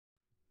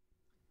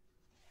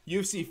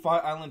UFC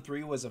Fight Island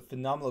 3 was a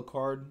phenomenal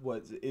card.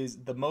 Was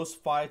is the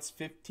most fights,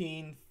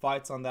 15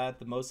 fights on that,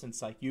 the most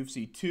since like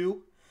UFC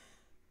 2,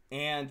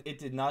 and it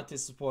did not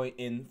disappoint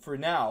in for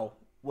now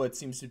what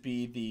seems to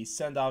be the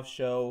send-off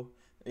show.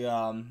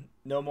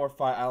 No more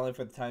Fight Island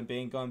for the time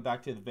being, going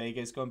back to the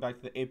Vegas, going back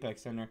to the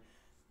Apex Center.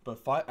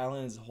 But Fight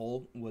Island as a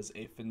whole was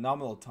a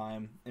phenomenal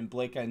time, and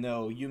Blake, I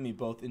know you and me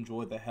both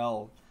enjoyed the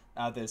hell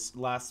out of this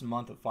last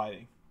month of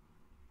fighting.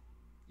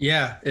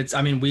 Yeah,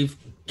 I mean, we've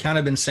kind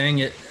of been saying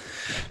it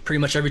pretty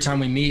much every time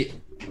we meet.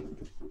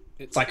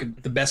 It's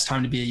like the best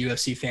time to be a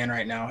UFC fan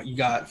right now. You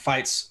got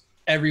fights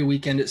every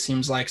weekend, it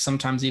seems like,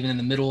 sometimes even in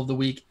the middle of the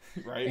week.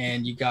 Right?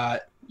 And you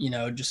got,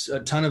 just a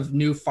ton of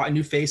new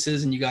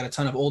faces, and you got a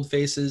ton of old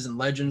faces and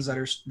legends that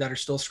are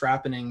still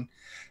scrapping, and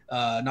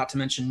not to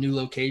mention new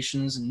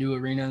locations and new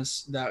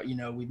arenas that,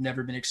 we've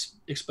never been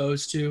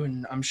exposed to.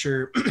 And I'm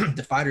sure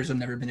the fighters have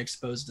never been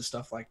exposed to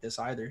stuff like this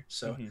either.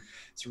 So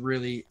it's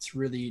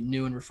really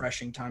new and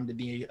refreshing time to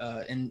be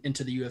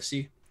into the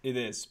UFC. It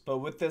is. But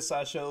with this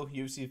last show,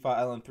 UFC Fight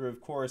Island 3,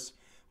 of course,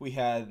 we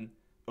had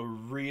a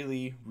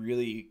really,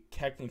 really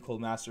technical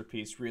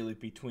masterpiece, really,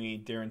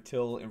 between Darren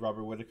Till and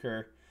Robert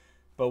Whitaker.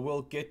 But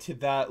we'll get to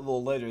that a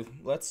little later.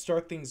 Let's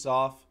start things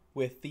off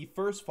with the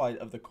first fight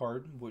of the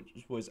card,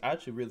 which was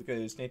actually really good.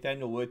 It was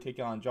Nathaniel Wood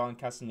taking on John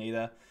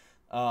Castaneda.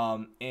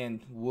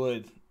 And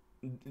Wood,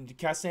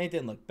 Castaneda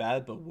didn't look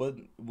bad, but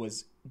Wood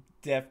was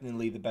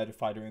definitely the better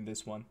fighter in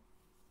this one.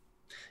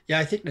 Yeah,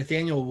 I think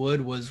Nathaniel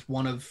Wood was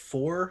one of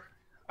four,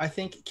 I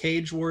think,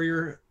 Cage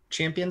Warrior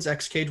champions,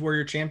 ex-Cage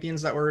Warrior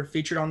champions that were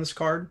featured on this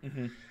card.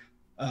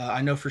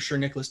 I know for sure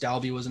Nicholas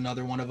Dalby was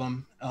another one of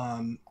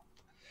them.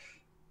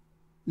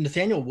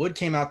 Nathaniel Wood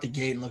came out the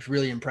gate and looked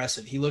really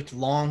impressive. He looked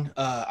long.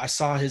 I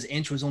saw his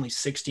inch was only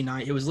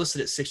 69. It was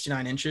listed at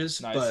 69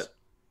 inches, Nice. but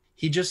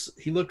he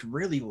looked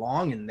really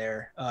long in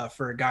there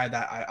for a guy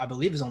that I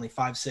believe is only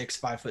 5'6",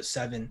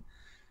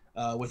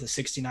 5'7", with a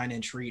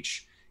 69-inch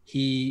reach.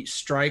 His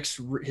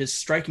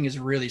striking is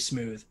really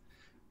smooth.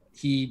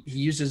 He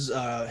uses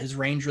his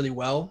range really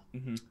well.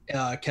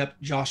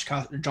 Kept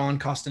John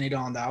Castaneda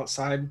on the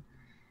outside,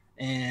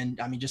 and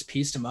I mean, just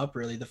pieced him up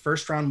really. The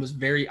first round was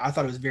I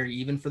thought it was very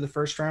even for the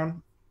first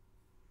round,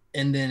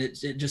 and then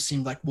it just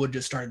seemed like Wood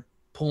just started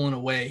pulling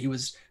away. He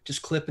was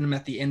just clipping him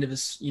at the end of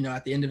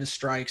his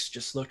strikes.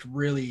 Just looked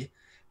really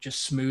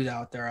just smooth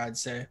out there, I'd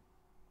say.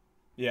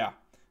 Yeah.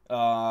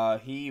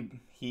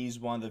 He's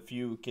one of the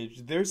few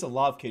there's a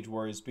lot of Cage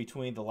Warriors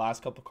between the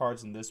last couple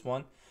cards and this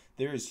one.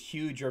 There is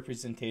huge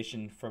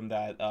representation from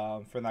that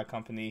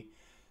company,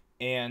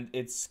 and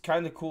it's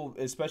kind of cool,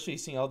 especially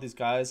seeing all these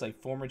guys like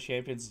former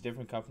champions of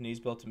different companies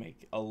built to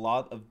make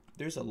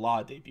there's a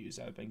lot of debuts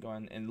that have been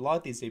going, and a lot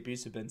of these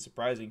debuts have been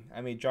surprising.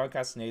 I mean, John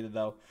Castaneda,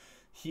 though,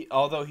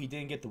 although he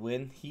didn't get the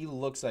win, he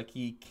looks like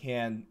he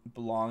can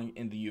belong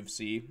in the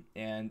UFC,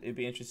 and it'd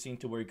be interesting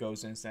to where he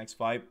goes in his next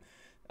fight.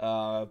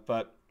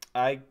 But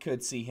I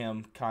could see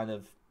him kind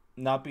of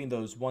not being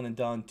those one and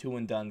done, two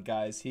and done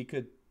guys. He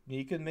could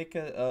make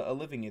a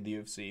living in the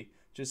UFC.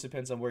 Just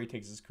depends on where he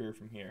takes his career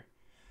from here.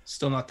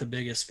 Still not the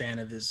biggest fan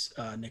of his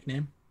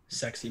nickname,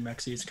 Sexy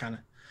Mexi. It's kind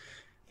of a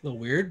little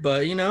weird,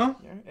 but Yeah,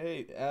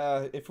 hey,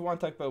 if we want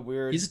to talk about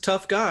weird, he's a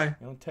tough guy.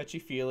 Touchy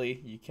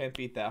feely, you can't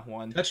beat that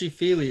one. Touchy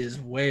feely is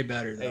way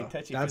better though.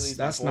 Hey,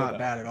 that's not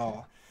bad at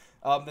all.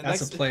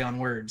 That's a play on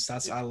words.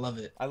 I love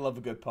it. I love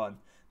a good pun.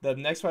 The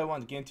next fight I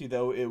wanted to get into,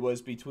 though, it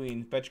was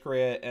between Betch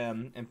Correa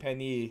and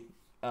Penny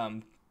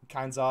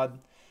Kanzad.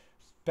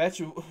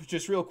 Betch,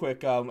 just real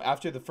quick,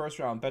 after the first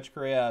round, Betch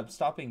Correa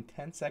stopping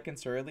 10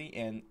 seconds early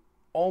and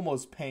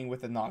almost paying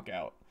with a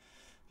knockout.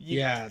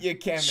 You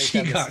can't make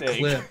she that got mistake.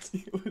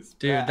 Clipped.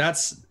 Dude, bad.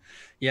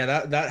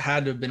 that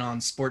had to have been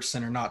on Sports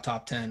Center, not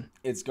top 10.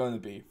 It's going to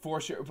be, for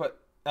sure. But,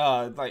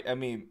 I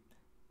mean,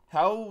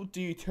 how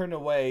do you turn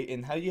away,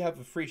 and how do you have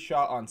a free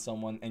shot on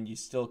someone and you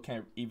still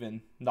can't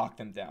even knock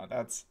them down?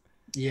 It's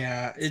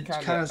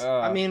kind of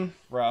I mean,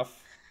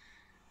 rough.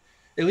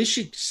 At least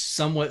she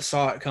somewhat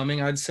saw it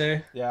coming, I'd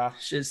say. Yeah.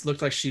 It just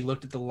looked like she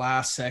looked at the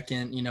last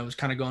second, was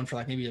kind of going for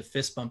like maybe a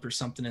fist bump or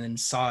something, and then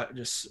saw it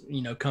just,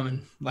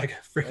 coming like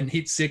a freaking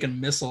heat-seeking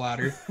missile at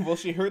her. Well,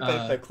 she heard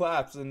the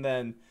claps, and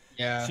then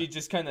yeah, she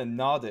just kind of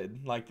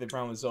nodded like the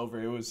round was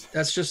over. It was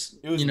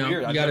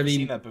weird. I've never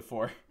seen that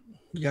before.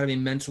 You got to be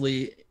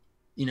mentally,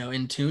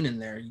 in tune in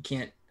there. You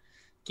can't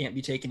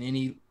be taking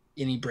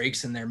any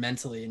breaks in there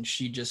mentally, and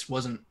she just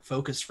wasn't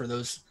focused for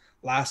those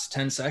last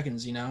 10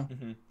 seconds.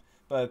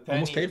 But Penny,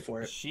 almost paid for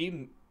it.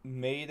 She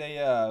made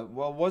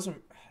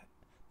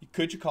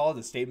could you call it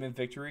a statement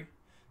victory,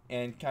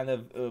 and kind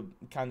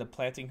of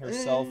planting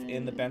herself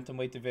in the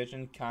bantamweight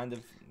division, kind of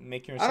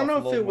making herself. I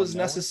don't know if it was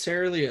known.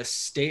 Necessarily a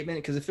statement,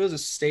 because if it was a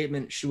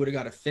statement, she would have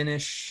got a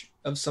finish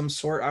of some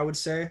sort, I would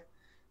say.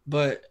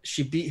 But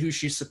she beat who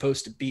she's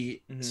supposed to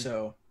beat,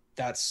 so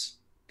that's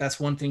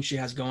one thing she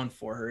has going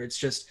for her. It's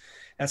just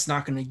that's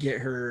not going to get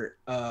her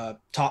a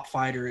top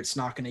fighter. It's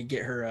not going to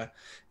get her a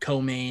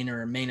co-main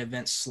or a main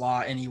event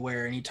slot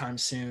anywhere anytime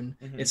soon.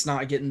 It's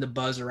not getting the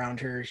buzz around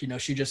her.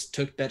 She just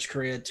took Betch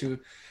Correa to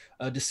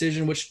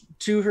decision, which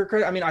to her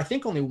credit, I mean, I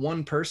think only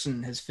one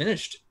person has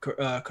finished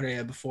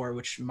Correa before,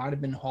 which might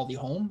have been Holly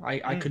Holm.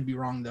 I could be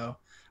wrong though.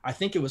 I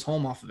think it was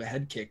Holm off of a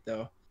head kick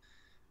though.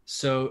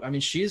 So I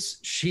mean, she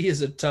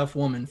is a tough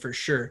woman for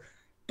sure.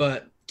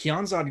 But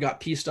Kianzad got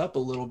pieced up a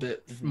little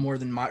bit more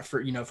than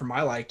for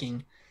my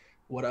liking,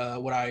 what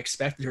I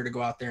expected her to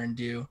go out there and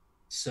do.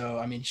 So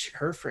I mean,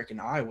 her freaking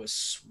eye was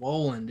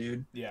swollen,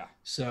 dude. Yeah.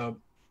 So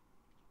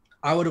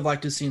I would have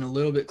liked to have seen a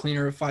little bit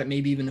cleaner of a fight,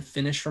 maybe even a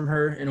finish from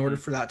her in order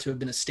for that to have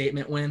been a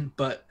statement win.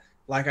 But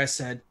like I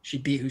said, she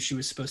beat who she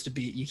was supposed to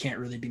beat. You can't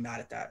really be mad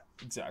at that.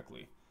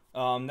 Exactly.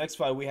 Next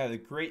fight, we had a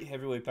great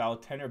heavyweight battle,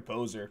 Tanner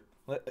Boser.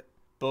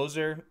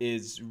 Boser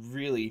is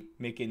really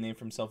making a name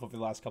for himself over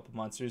the last couple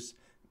months.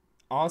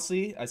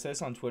 Honestly, I said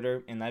this on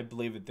Twitter, and I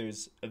believe that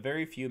there's a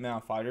very few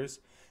amount of fighters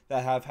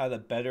that have had a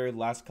better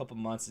last couple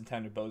months than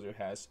Tanner Boser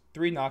has.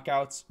 3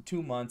 knockouts,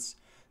 2 months.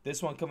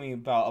 This one coming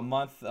about a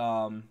month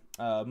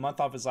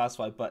off his last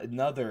fight, but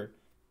another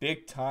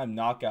big-time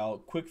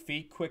knockout. Quick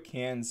feet, quick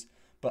hands,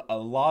 but a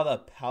lot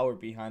of power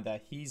behind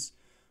that. He's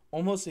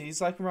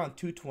like around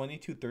 220,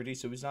 230,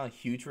 so he's not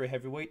huge for a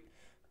heavyweight,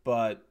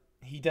 but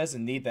he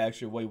doesn't need the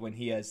extra weight when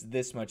he has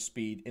this much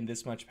speed and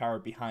this much power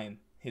behind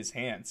his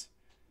hands.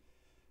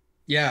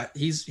 Yeah,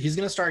 he's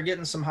going to start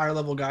getting some higher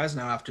level guys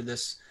now after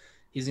this.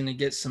 He's going to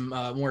get some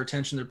more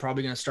attention. They're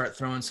probably going to start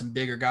throwing some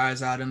bigger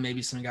guys at him,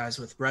 maybe some guys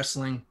with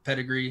wrestling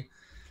pedigree.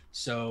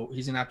 So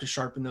he's going to have to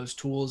sharpen those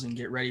tools and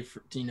get ready for,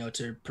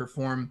 to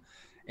perform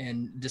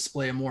and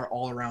display a more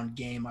all-around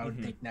game, I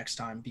would think, next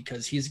time,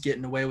 because he's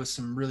getting away with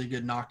some really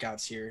good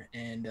knockouts here.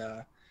 And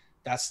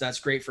that's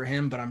great for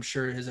him, but I'm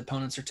sure his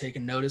opponents are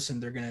taking notice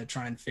and they're going to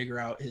try and figure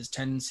out his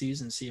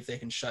tendencies and see if they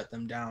can shut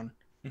them down.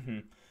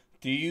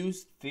 Do you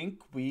think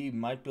we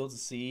might be able to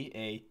see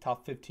a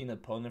top 15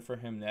 opponent for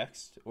him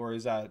next, or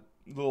is that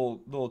a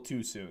little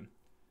too soon?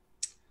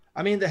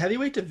 I mean, the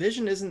heavyweight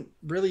division isn't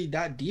really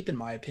that deep in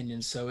my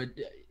opinion. So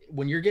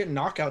when you're getting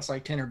knockouts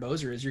like Tanner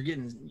Boser is, you're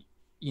getting,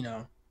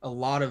 a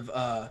lot of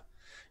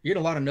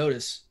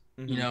notice.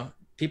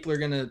 People are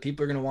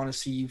gonna want to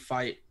see you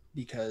fight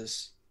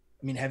because,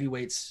 I mean,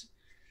 heavyweights,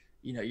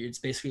 it's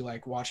basically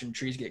like watching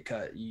trees get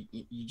cut.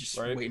 You just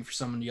waiting for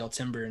someone to yell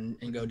timber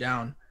and go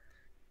down.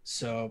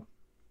 So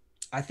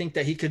I think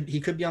that he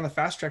could be on the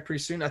fast track pretty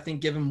soon. I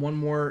think give him one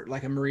more,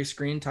 like a Maurice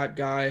Green type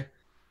guy,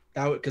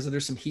 that would, because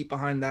there's some heat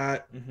behind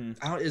that.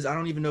 I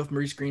don't even know if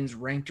Maurice Green's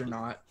ranked or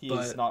not. He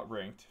is not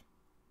ranked.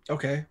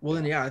 Okay, well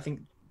then I think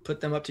put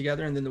them up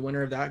together, and then the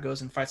winner of that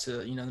goes and fights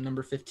the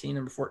number 15,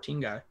 number 14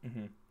 guy.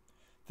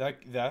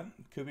 That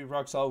could be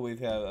rock solid. We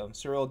have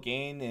Cyril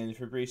Gain and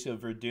Fabricio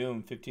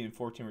Verdum, 15 and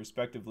 14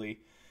 respectively.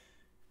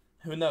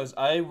 Who knows?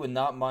 I would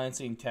not mind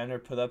seeing Tanner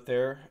put up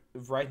there.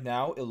 Right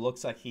now, it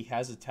looks like he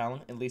has a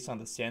talent, at least on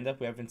the stand-up.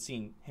 We haven't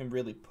seen him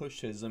really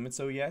push his limits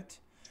yet.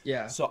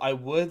 Yeah. So I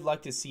would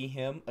like to see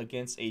him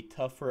against a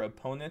tougher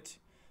opponent.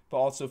 But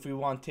also, if we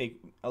want to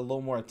take a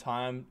little more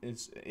time,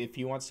 if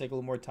he wants to take a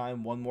little more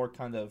time, one more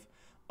kind of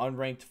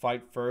unranked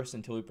fight first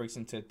until he breaks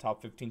into the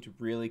top 15 to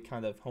really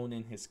kind of hone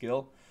in his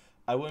skill,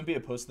 I wouldn't be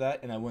opposed to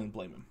that, and I wouldn't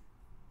blame him.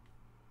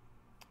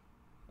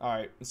 All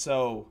right,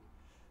 so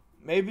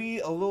maybe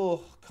a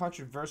little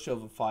controversial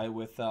of a fight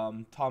with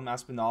Tom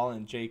Aspinall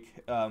and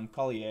Jake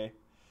Collier.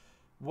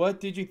 What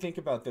did you think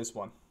about this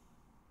one?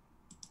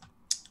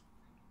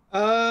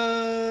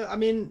 I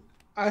mean,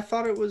 I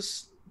thought it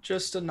was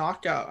just a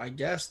knockout, I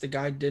guess. The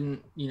guy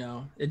didn't,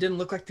 it didn't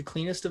look like the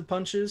cleanest of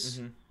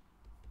punches.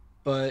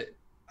 But,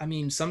 I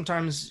mean,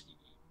 sometimes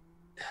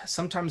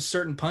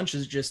certain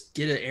punches just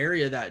get an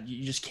area that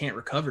you just can't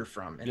recover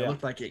from. And it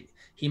looked like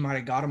he might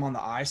have got him on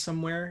the eye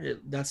somewhere.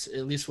 That's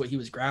at least what he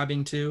was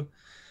grabbing to.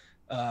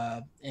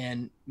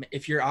 And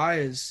if your eye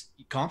is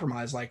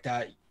compromised like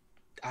that,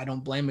 I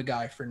don't blame a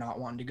guy for not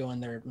wanting to go in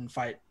there and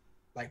fight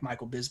like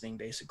Michael Bisping,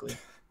 basically.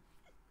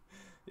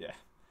 Yeah.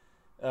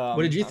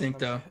 What did you think,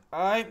 though?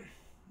 I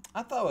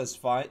thought it was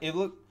fine.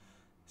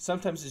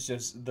 Sometimes it's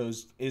just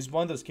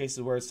one of those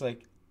cases where it's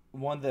like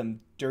one of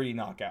them dirty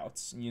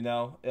knockouts,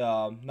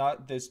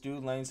 not this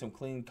dude laying some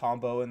clean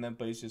combo in them,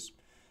 but he's just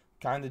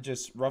kind of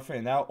just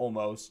roughing it out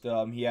almost.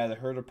 He had a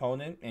hurt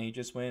opponent and he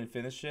just went and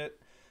finished it.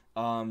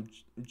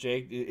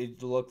 Jake,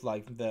 it looked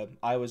like the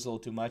eye was a little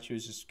too much. He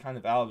was just kind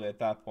of out of it at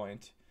that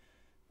point.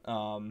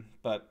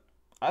 But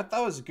I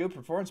thought it was a good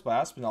performance by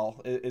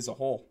Aspinall as a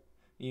whole.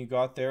 You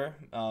go out there,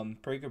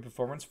 pretty good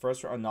performance.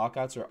 First round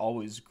knockouts are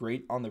always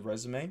great on the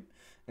resume.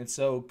 And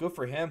so good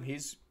for him.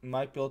 He's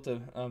might be able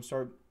to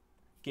start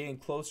getting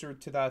closer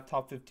to that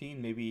top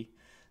 15 maybe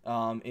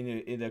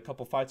in a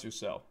couple fights or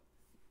so.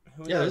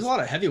 There's a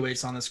lot of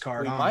heavyweights on this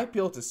card. We might be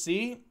able to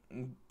see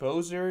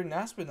Boser and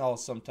Aspinall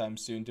sometime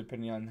soon,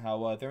 depending on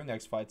how their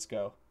next fights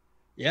go.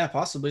 Yeah,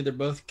 possibly. They're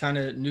both kind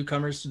of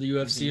newcomers to the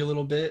UFC a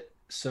little bit,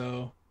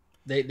 so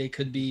they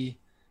could be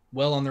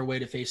well on their way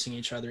to facing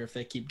each other if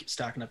they keep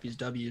stacking up these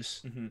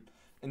W's. And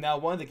now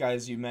one of the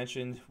guys you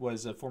mentioned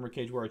was a former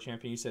Cage Warrior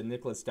champion. You said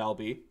Nicholas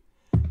Dalby.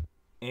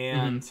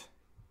 And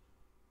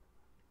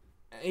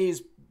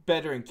he's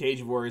better in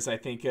Cage Warriors, I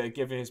think,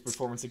 given his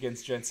performance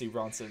against Jency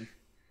Ronson.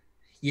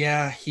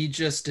 Yeah, he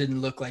just didn't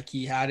look like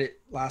he had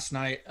it last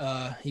night.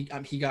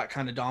 He got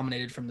kind of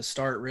dominated from the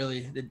start.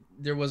 Really,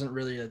 there wasn't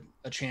really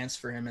a chance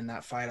for him in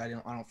that fight. I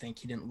don't think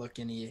he didn't look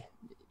any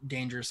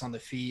dangerous on the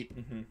feet.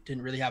 Mm-hmm.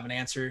 Didn't really have an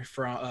answer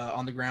for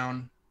on the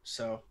ground.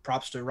 So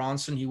props to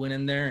Ronson. He went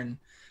in there, and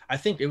I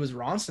think it was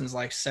Ronson's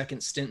like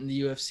second stint in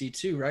the UFC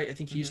too, right? I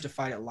think he used to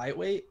fight at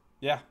lightweight.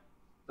 Yeah.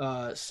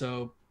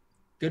 So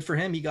good for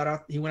him. He got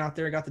out. He went out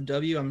there, got the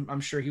W.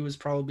 I'm sure he was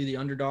probably the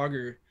underdog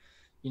or,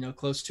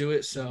 close to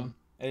it. So.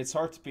 It's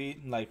hard to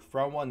beat, like,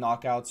 round one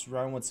knockouts,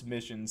 round one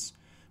submissions.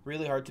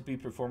 Really hard to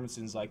beat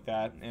performances like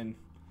that. And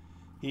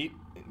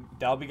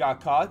Dalby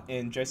got caught,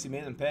 and Jesse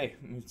made him pay.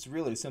 It's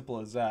really as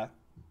simple as that.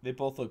 They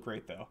both look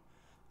great, though.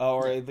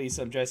 Or at least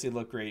Jesse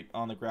looked great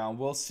on the ground.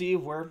 We'll see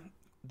where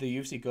the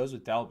UFC goes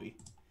with Dalby.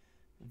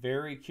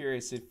 Very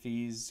curious if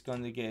he's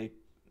going to get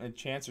a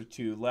chance or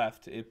two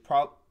left.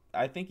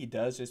 I think he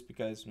does, just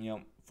because,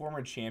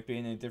 former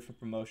champion in a different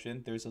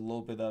promotion. There's a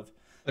little bit of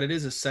but it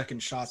is a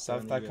second shot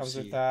stuff that comes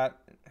with that.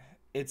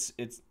 It's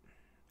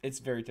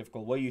very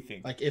difficult. What do you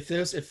think? Like if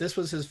this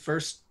was his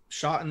first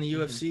shot in the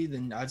UFC,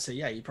 then I'd say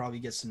he probably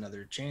gets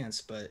another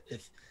chance. But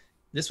if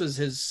this was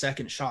his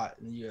second shot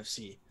in the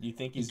UFC, you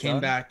think he came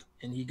back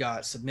and he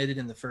got submitted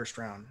in the first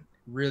round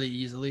really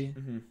easily.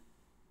 Mm-hmm.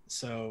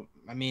 So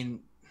I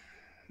mean,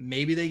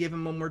 maybe they give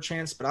him one more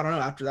chance, but I don't know.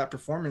 After that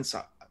performance,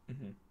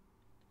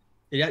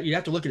 you'd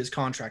have to look at his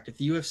contract. If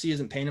the UFC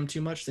isn't paying him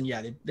too much,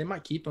 then they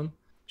might keep him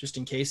just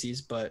in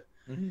case but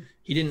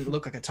he didn't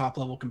look like a top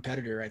level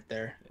competitor right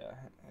there. Yeah,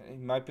 he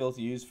might be able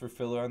to use for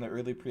filler on the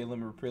early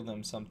prelim or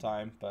prelim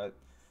sometime, but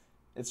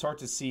it's hard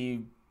to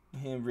see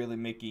him really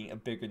making a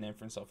bigger name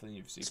for himself in the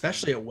UFC.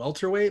 Especially at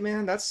welterweight,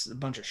 man. That's a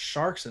bunch of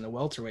sharks in the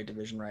welterweight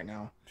division right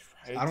now.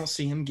 Right. I don't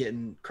see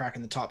him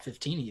cracking the top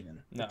 15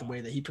 even with the way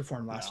that he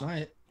performed last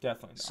night.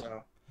 Definitely not.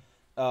 So.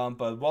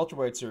 But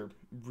welterweights are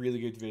really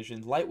good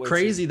division. Lightweights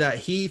crazy that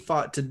he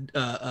fought to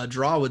a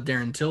draw with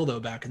Darren Till though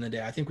back in the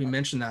day. I think we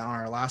mentioned that on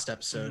our last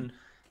episode.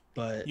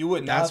 But you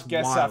would not have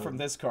guessed that from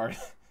this card.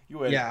 You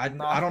would. Yeah,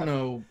 I don't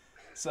know.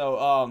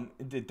 So,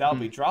 did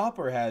Dalby drop,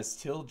 or has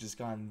Till just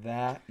gone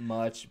that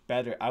much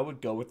better? I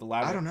would go with the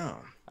latter. I don't know.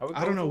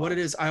 I don't know what it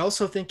is. I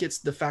also think it's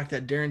the fact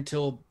that Darren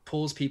Till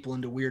pulls people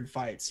into weird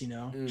fights,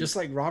 just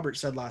like Robert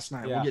said last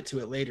night. We'll get to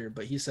it later,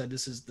 but he said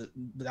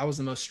that was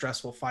the most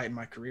stressful fight in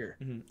my career.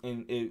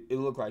 And it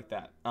looked like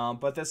that.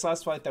 But this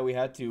last fight that we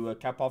had to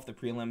cap off the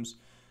prelims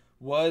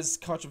was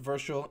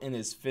controversial in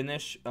his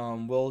finish.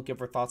 We'll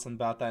give our thoughts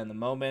about that in a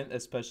moment,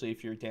 especially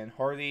if you're Dan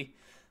Hardy.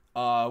 We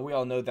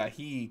all know that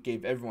he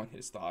gave everyone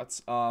his thoughts.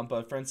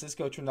 But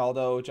Francisco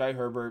Trinaldo, Jai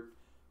Herbert,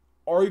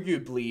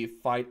 arguably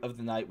fight of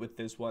the night with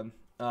this one.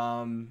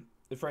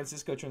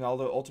 Francisco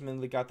Trinaldo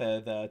ultimately got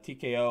the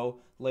TKO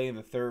late in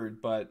the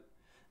third, but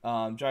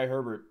Jai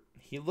Herbert,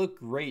 he looked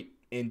great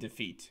in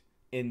defeat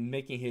in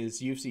making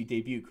his UFC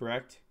debut,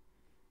 correct?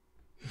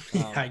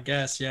 I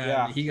guess,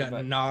 yeah. He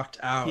got knocked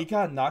out. He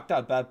got knocked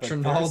out bad, but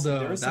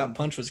Trinaldo, that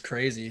punch was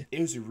crazy. It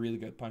was a really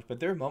good punch, but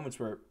there were moments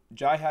where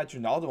Jai had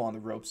Trinaldo on the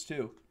ropes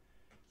too.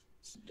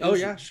 Sure.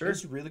 It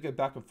was really good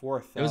back and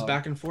forth. It was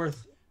back and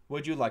forth.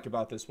 What'd you like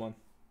about this one?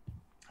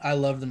 I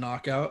love the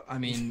knockout. I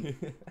mean,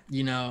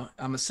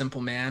 I'm a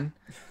simple man.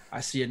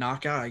 I see a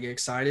knockout, I get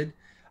excited.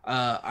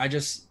 I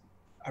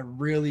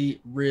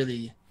really,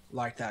 really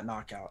like that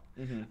knockout.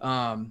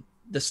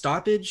 The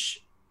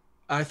stoppage,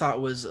 I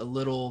thought was a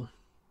little,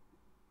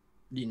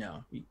 you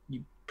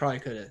probably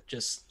could have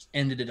just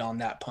ended it on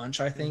that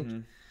punch, I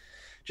think.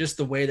 Just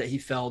the way that he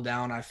fell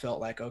down, I felt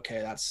like,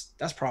 okay,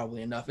 that's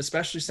probably enough,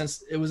 especially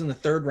since it was in the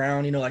third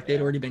round,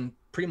 they'd already been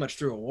pretty much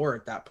through a war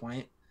at that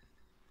point.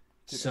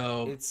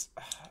 So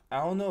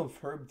I don't know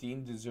if Herb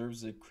Dean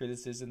deserves the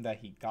criticism that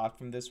he got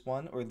from this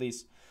one, or at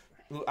least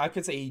I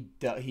could say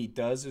he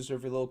does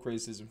deserve a little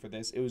criticism for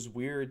this. It was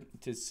weird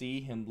to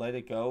see him let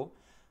it go,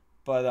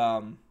 but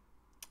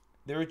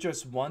there were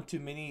just one too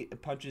many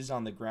punches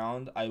on the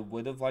ground. I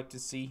would have liked to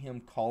see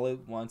him call it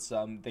once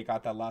they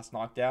got that last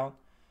knockdown,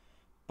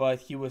 but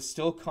he was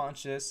still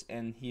conscious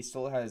and he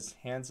still has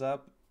hands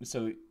up,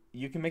 so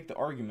you can make the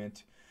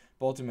argument.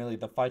 But ultimately,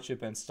 the fight should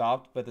have been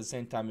stopped, but at the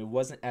same time, it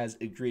wasn't as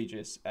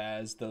egregious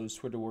as those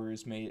Twitter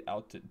warriors made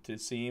out to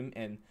seem,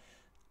 and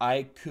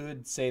I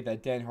could say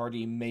that Dan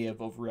Hardy may have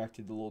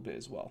overreacted a little bit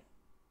as well.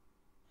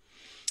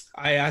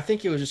 I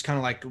think it was just kind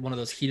of like one of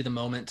those heat of the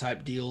moment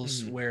type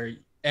deals where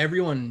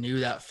everyone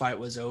knew that fight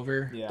was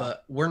over,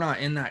 but we're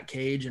not in that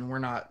cage and we're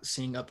not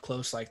seeing up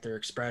close like their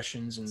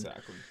expressions and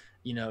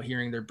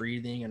hearing their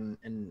breathing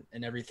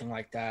and everything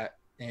like that.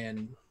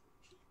 And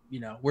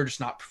we're just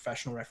not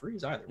professional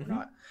referees either.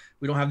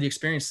 We don't have the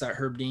experience that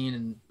Herb Dean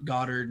and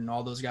Goddard and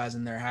all those guys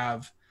in there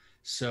have.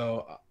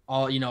 So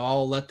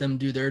I'll let them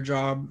do their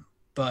job.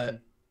 But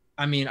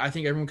I mean, I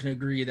think everyone can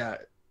agree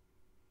that,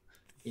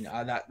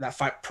 that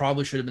fight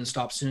probably should have been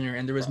stopped sooner.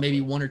 And there was maybe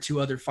one or two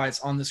other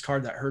fights on this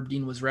card that Herb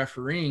Dean was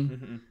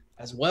refereeing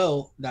as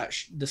well. That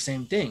the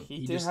same thing.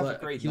 He didn't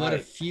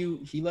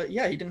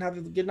have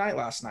a good night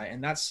last night.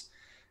 And that's,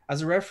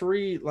 as a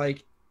referee,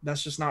 like,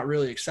 that's just not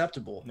really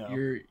acceptable. No.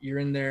 You're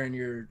in there and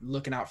you're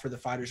looking out for the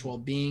fighters'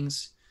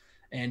 well-beings.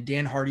 And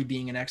Dan Hardy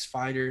being an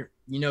ex-fighter,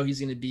 he's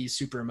going to be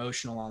super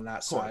emotional on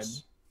that side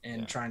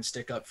and try and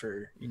stick up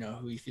for,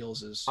 who he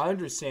feels is I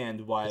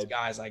understand why his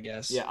guys, I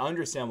guess. Yeah, I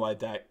understand why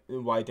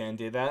Dan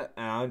did that,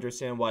 and I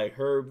understand why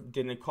Herb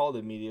didn't call it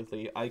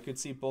immediately. I could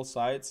see both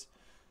sides,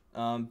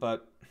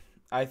 but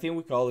I think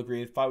we could all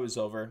agree the fight was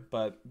over.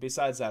 But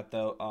besides that,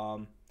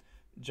 though,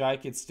 Jai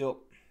could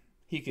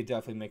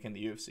definitely make it in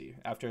the UFC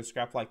after a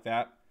scrap like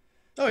that.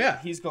 Oh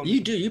yeah, he's going.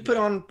 You put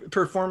on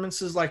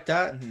performances like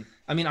that. Mm-hmm.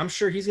 I mean, I'm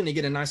sure he's going to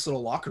get a nice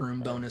little locker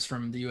room bonus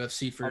from the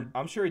UFC for.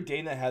 I'm sure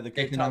Dana had a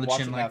good time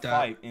watching that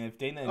fight, and if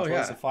Dana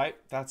enjoys the fight,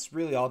 that's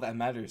really all that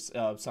matters.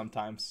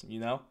 Sometimes,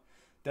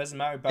 doesn't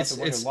matter about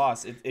the win or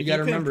loss. If you got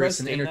to remember,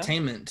 it's an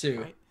entertainment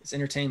too. Right? It's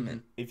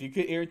entertainment. If you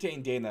could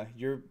entertain Dana,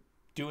 you're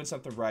doing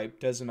something right.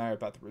 Doesn't matter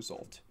about the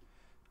result,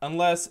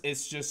 unless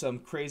it's just some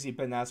crazy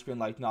Ben Askren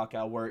like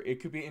knockout where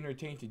it could be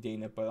entertaining to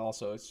Dana, but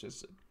also it's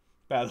just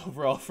bad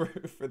overall for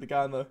the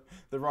guy on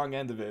the wrong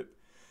end of it.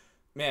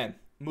 Man,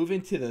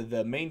 moving to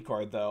the main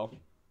card though,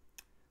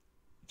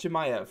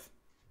 Chimaev,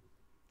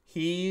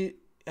 he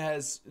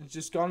has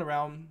just gone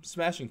around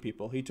smashing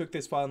people. He took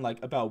this fight on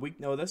like about a week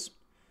notice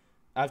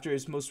after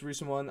his most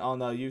recent one on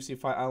UFC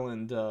Fight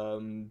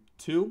Island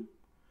 2,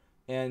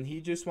 and he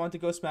just wanted to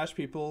go smash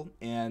people,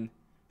 and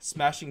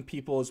smashing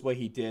people is what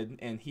he did,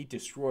 and he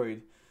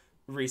destroyed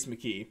Reese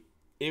McKee.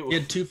 He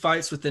had 2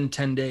 fights within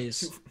 10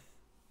 days.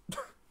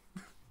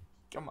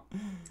 Come on.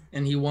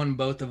 And he won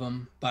both of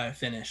them by a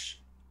finish.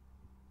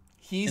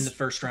 In the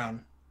first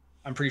round.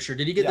 I'm pretty sure.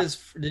 Did he get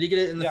Did he get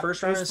it in the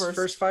first round? His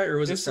first fight, or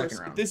was it second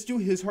round? This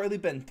dude has hardly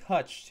been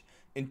touched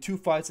in 2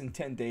 fights in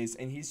 10 days,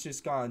 and he's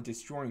just gone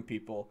destroying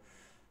people.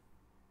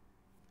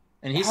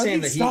 And he's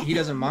saying that he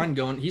doesn't mind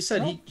going. He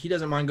said he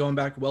doesn't mind going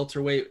back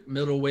welterweight,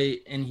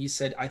 middleweight, and he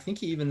said I think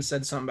he even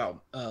said something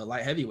about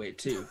light heavyweight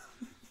too.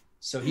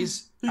 So he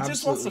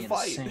just wants to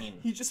fight. Insane.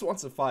 He just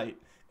wants to fight,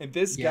 and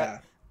this guy.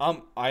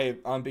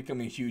 I'm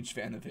becoming a huge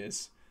fan of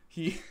his.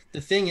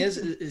 The thing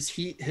is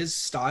his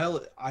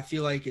style I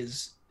feel like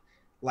is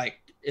like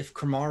if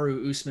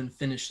Kamaru Usman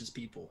finishes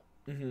people.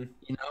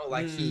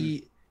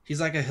 Mm-hmm. He's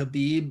like a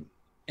Habib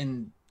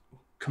and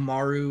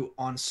Kamaru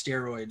on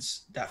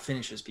steroids that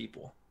finishes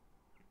people.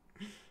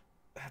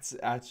 That's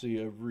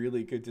actually a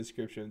really good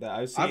description of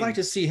that. I'd like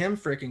to see him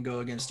freaking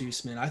go against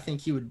Usman. I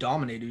think he would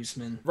dominate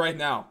Usman. Right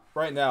now.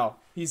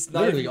 He's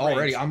not literally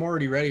already. I'm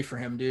already ready for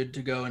him, dude,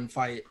 to go and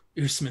fight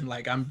Usman.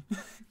 Like I'm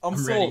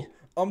sold. Ready.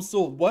 I'm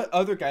sold. What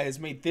other guy has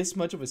made this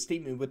much of a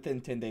statement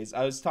within 10 days?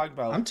 I was talking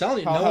about. I'm telling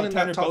you, no one in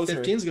that top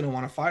 15 is going to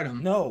want to fight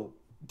him. No,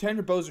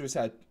 Tanner Bozer's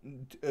had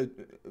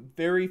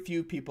very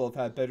few people have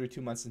had better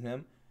 2 months than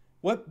him.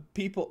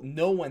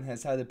 No one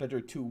has had a better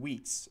 2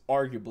 weeks,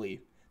 arguably,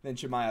 than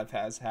Chimaev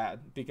has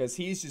had, because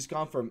he's just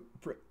gone from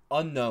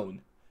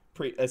unknown,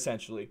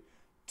 essentially,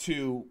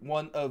 to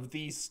one of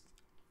these.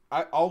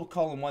 I'll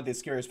call him one of the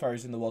scariest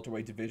fighters in the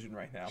welterweight division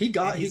right now. He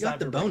got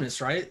the bonus,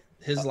 right?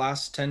 His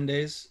last 10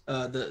 days,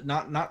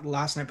 not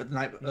last night, but the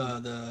night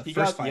the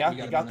first fight. Yeah,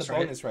 he got the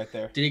bonus right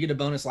there. Did he get a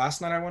bonus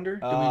last night? I wonder.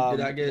 Did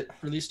that get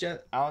released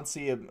yet? I don't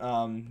see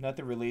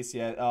nothing released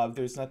yet.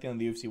 There's nothing on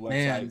the UFC website.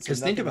 Man,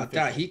 because think about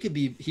that. He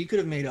could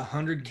have made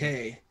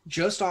 $100K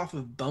just off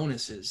of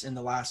bonuses in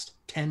the last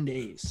 10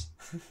 days.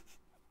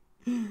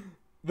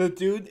 The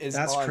dude is.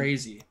 That's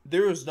crazy.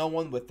 There is no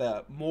one with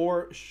a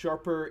more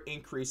sharper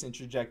increase in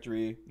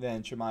trajectory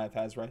than Chimaev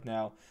has right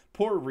now.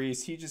 Poor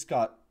Reese, he just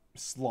got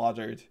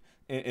slaughtered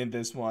in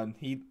this one.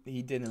 He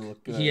didn't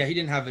look good. Yeah, he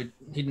didn't have a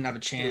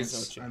chance. No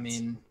chance. I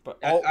mean, but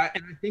I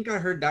think I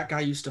heard that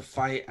guy used to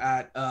fight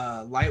at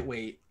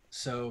lightweight,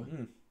 so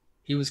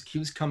he was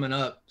coming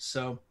up.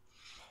 So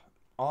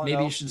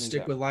maybe you should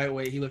stick with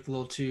lightweight. He looked a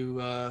little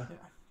too.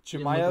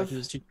 Chimaev he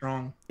was too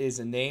strong. Is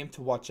a name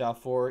to watch out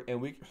for,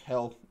 and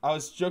I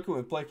was joking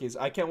with Blake.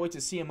 I can't wait to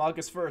see him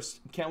August 1st.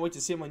 Can't wait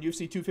to see him on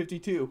UFC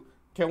 252.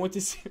 Can't wait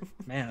to see him.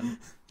 Man,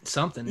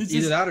 something.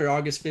 Either that or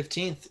August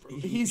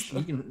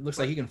 15th. Looks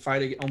like he can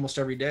fight almost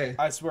every day.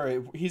 I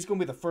swear, he's going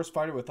to be the first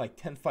fighter with like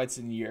 10 fights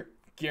in a year.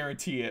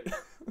 Guarantee it.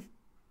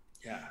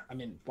 Yeah, I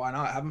mean, why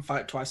not? Have him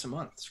fight twice a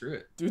month. Screw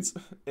it. Dude's,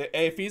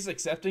 if he's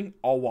accepting,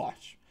 I'll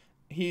watch.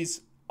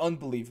 He's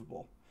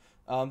unbelievable.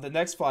 The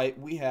next fight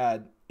we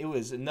had, it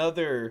was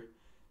another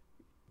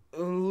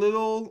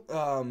little,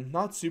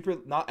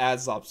 not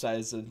as lopsided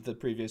as the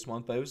previous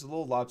one, but it was a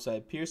little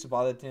lopsided. Pierce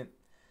Sabata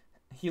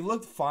he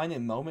looked fine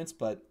in moments,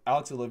 but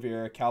Alex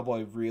Oliveira,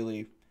 Cowboy,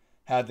 really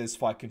had this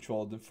fight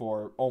controlled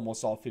for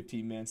almost all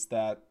 15 minutes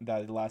that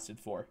it lasted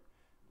for.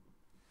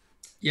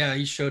 Yeah,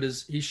 he showed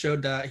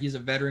that he's a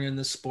veteran in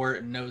this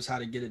sport and knows how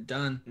to get it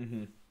done.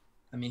 Mm-hmm.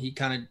 I mean, he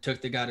kind of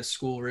took the guy to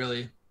school,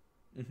 really.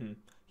 Mm-hmm.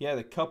 He had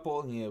a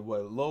couple. He had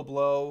low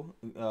blow,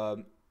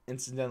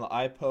 incidental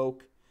eye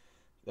poke,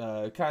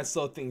 kind of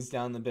slowed things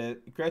down a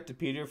bit. Credit to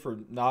Peter for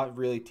not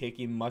really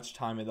taking much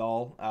time at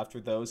all after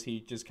those.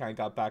 He just kind of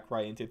got back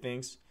right into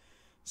things.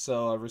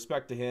 So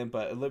respect to him,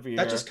 but Oliveira...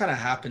 That just kind of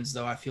happens,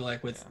 though, I feel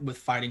like, with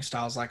fighting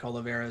styles like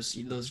Oliveira's.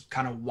 Those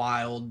kind of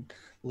wild,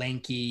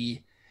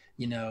 lanky,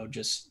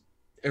 just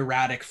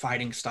erratic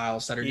fighting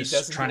styles that are He just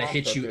doesn't do trying it to on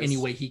hit you any purpose.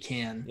 way he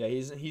can. Yeah,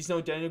 he's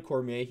no Daniel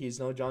Cormier. He's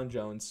no John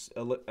Jones.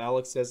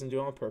 Alex doesn't do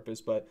it on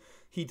purpose, but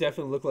he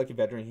definitely looked like a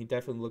veteran. He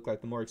definitely looked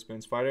like the more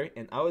experienced fighter,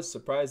 and I was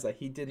surprised that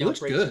he did He not looks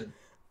break. good.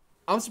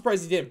 I'm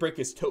surprised he didn't break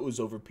his toes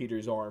over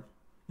Peter's arm.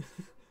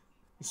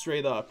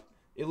 Straight up,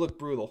 it looked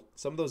brutal.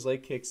 Some of those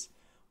leg kicks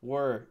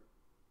were,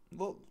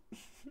 well,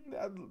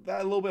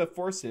 that little bit of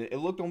force in it. It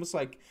looked almost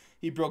like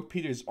he broke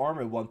Peter's arm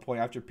at one point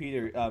after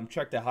Peter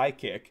checked a high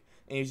kick,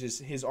 and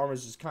his arm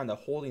was just kind of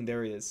holding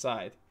there at his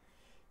side.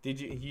 Did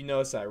you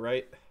notice that,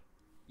 right?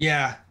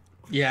 Yeah,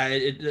 yeah.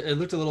 It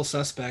looked a little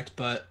suspect,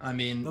 but I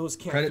mean, Those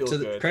can't feel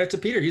good. credit to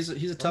Peter. He's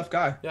a tough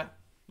guy. Yeah.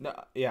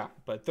 No, yeah,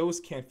 but those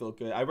can't feel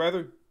good. I'd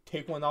rather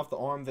take one off the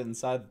arm than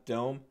inside the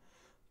dome,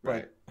 but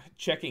Right.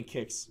 checking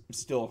kicks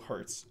still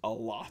hurts a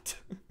lot.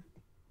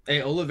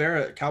 Hey,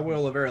 Cowboy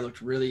Oliveira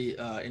looked really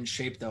in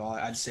shape though.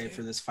 I'd say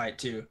for this fight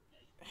too.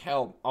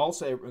 Hell, I'll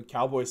say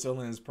Cowboy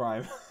still in his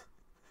prime.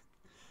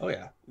 Oh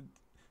yeah.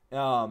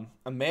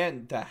 A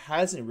man that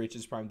hasn't reached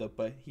his prime though,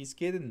 but he's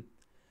getting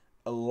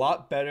a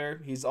lot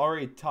better. He's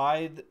already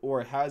tied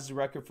or has the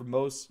record for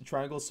most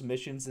triangle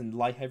submissions in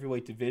light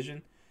heavyweight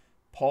division.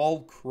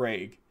 Paul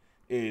Craig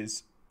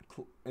is.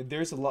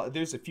 There's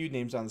a few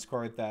names on this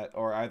card that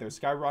are either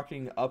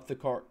skyrocketing up the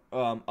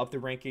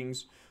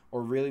rankings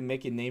or really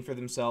making a name for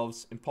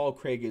themselves, and Paul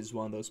Craig is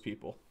one of those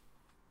people.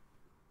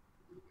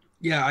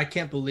 Yeah, I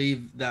can't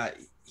believe that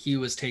he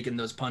was taking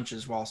those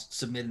punches while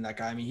submitting that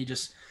guy. I mean,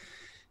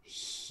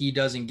 he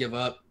doesn't give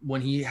up when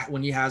he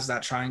has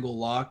that triangle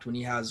locked, when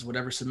he has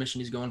whatever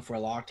submission he's going for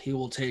locked, he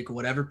will take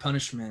whatever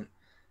punishment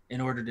in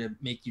order to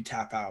make you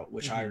tap out,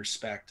 which I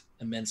respect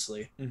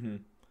immensely. Mm-hmm.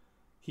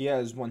 He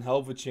has one hell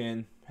of a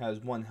chin, has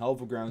one hell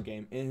of a ground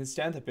game, and his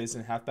stand-up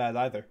isn't half bad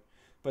either.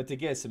 But to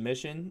get a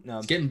submission,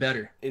 It's getting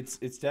better. It's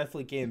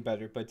definitely getting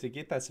better. But to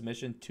get that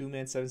submission 2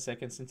 minutes 7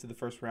 seconds into the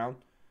first round,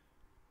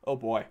 oh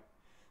boy,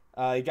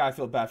 you gotta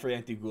feel bad for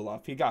Anthony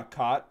Gulov. He got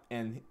caught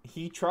and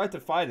he tried to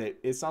fight it.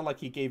 It's not like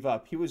he gave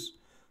up. He was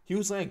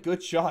landing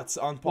good shots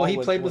on Paul. Well, he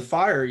played with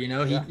fire.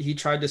 Yeah. He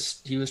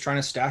was trying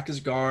to stack his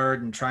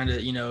guard and trying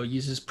to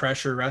use his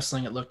pressure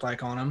wrestling. It looked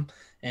like on him.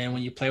 And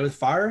when you play with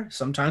fire,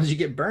 sometimes you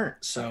get burnt.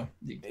 So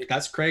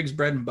that's Craig's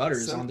bread and butter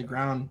is on the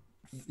ground,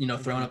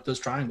 throwing up those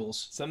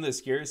triangles. Some of the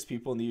scariest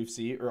people in the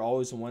UFC are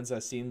always the ones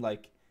that seem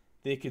like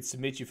they could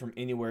submit you from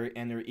anywhere,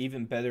 and they're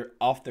even better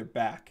off their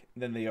back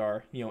than they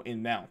are,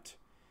 in mount.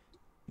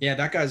 Yeah,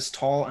 that guy's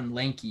tall and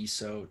lanky,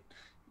 so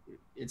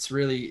it's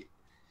really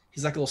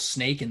he's like a little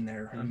snake in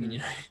there. I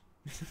mean,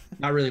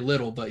 not really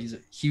little, but he's a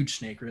huge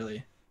snake,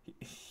 really.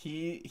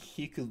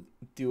 He could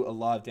do a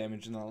lot of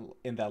damage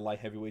in that light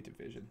heavyweight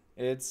division.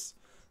 It's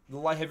the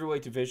light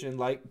heavyweight division,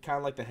 kind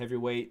of like the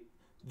heavyweight.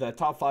 The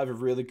top 5 are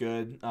really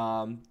good.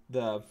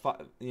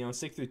 The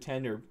 6 through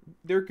 10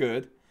 they're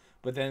good,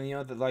 but then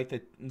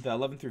the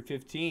 11 through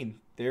 15,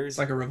 It's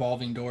like a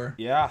revolving door.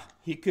 Yeah,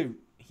 he could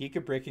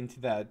break into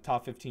that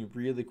top 15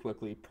 really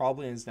quickly,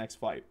 probably in his next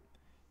fight.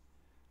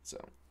 So,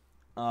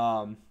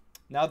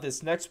 now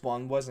this next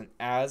one wasn't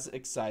as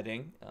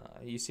exciting.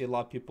 You see a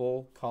lot of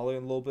people call it a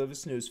little bit of a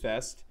snooze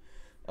fest,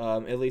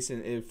 at least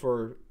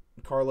for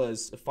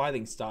Carla's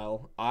fighting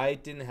style. I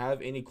didn't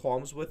have any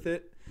qualms with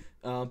it,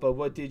 but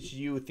what did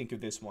you think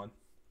of this one?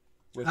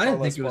 I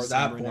didn't think it was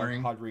that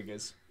boring.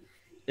 Rodriguez.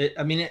 It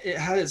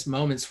had its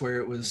moments where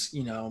it was,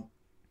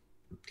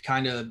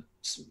 kind of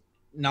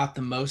not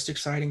the most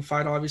exciting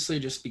fight, obviously,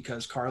 just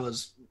because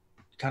Carla's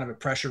kind of a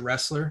pressure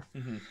wrestler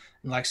and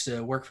likes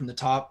to work from the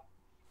top.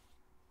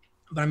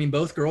 But I mean,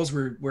 both girls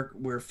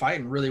were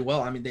fighting really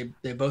well. I mean,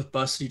 they both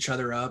busted each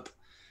other up.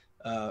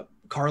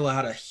 Carla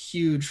had a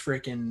huge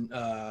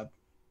freaking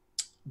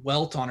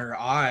welt on her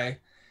eye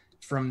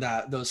from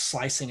those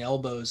slicing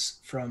elbows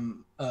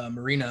from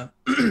Marina,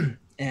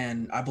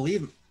 and I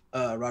believe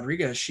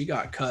Rodriguez, she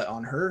got cut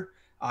on her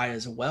eye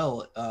as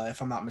well, if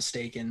I'm not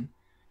mistaken,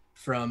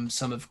 from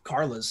some of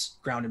Carla's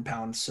ground and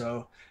pound.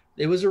 So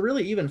it was a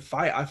really even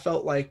fight. I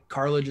felt like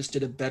Carla just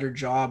did a better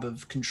job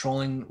of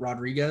controlling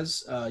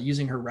Rodriguez,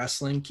 using her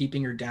wrestling,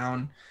 keeping her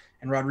down,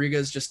 and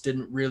Rodriguez just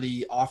didn't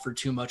really offer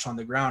too much on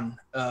the ground.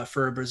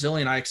 For a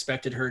Brazilian, I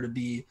expected her to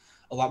be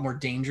a lot more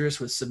dangerous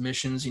with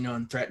submissions,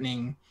 and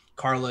threatening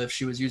Carla if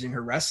she was using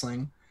her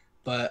wrestling.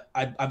 But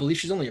I believe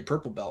she's only a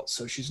purple belt,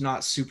 so she's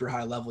not super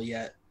high level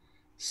yet.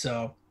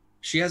 So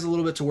she has a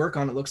little bit to work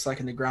on, it looks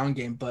like, in the ground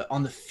game. But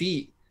on the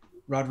feet,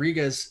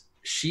 Rodriguez,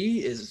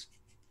 she is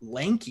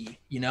lanky,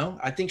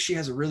 I think she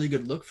has a really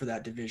good look for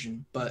that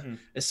division. But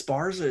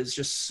Esparza is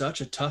just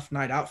such a tough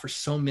night out for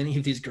so many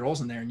of these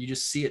girls in there, and you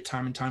just see it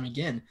time and time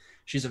again.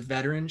 She's a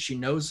veteran. She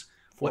knows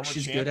what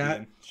she's good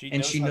at,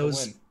 and she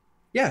knows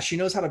she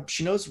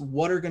knows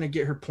what are going to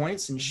get her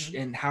points, and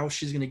and how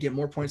she's going to get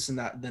more points than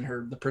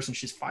the person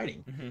she's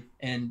fighting.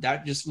 And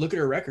that, just look at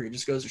her record, it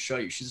just goes to show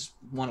you she's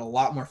won a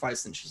lot more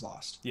fights than she's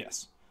lost.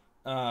 Yes.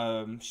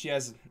 She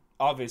has,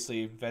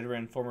 obviously,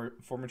 veteran,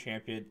 former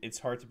champion. It's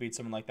hard to beat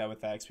someone like that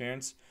with that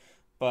experience,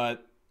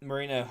 but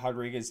Marina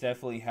Rodriguez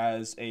definitely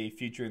has a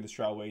future in the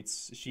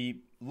strawweights.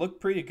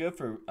 looked pretty good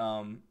for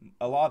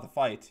a lot of the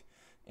fight,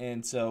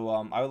 and so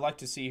I would like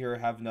to see her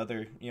have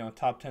another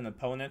top 10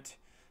 opponent,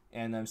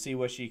 and see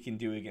what she can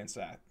do against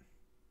that.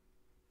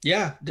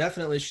 Yeah,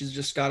 definitely. She's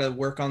just got to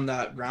work on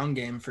that ground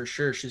game for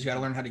sure. She's got to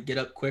learn how to get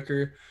up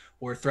quicker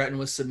or threaten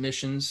with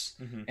submissions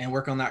Mm-hmm. and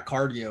work on that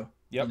cardio.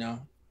 You Yep, know,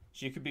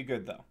 she could be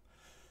good though.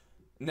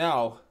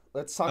 Now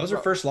let's talk that was her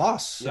about first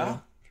loss, yeah.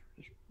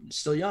 so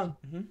still young.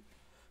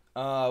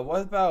 Mm-hmm.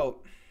 What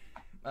about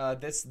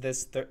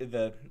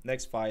the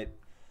next fight?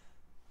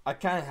 I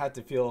kind of had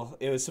to feel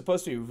it was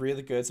supposed to be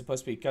really good.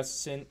 Supposed to be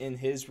Gustafsson in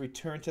his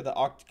return to the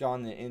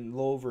octagon in a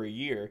little over a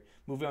year,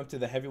 moving up to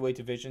the heavyweight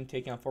division,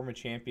 taking on former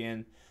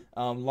champion,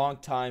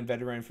 longtime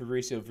veteran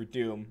Fabricio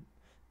Verdum,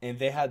 and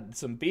they had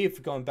some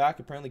beef going back.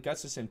 Apparently,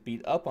 Gustafsson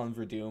beat up on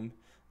Verdum,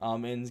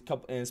 in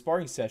a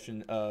sparring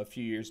session a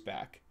few years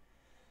back,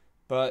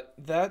 but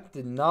that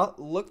did not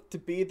look to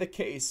be the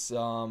case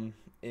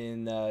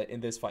in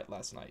this fight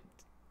last night.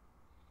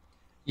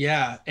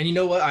 Yeah, and you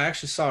know what? I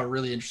actually saw a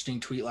really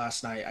interesting tweet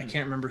last night. I Mm-hmm.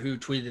 can't remember who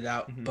tweeted it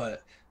out, Mm-hmm.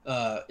 but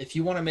if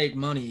you want to make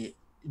money,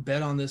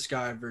 bet on this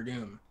guy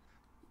Verdum.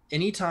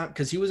 Anytime,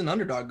 because he was an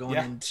underdog going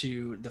Yeah.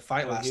 into the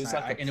fight He last was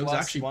night, like a and it was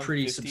plus actually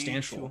pretty 150,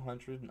 substantial.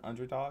 200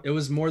 underdog. It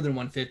was more than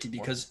 150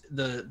 because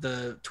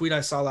the tweet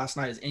I saw last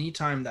night is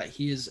anytime that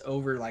he is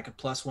over like a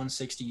plus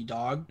 160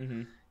 dog,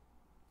 Mm-hmm.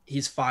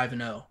 he's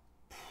 5-0.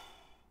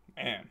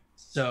 Man,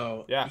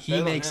 So yeah, he bet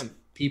on makes him.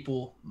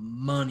 people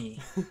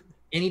money.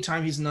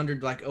 Anytime he's an under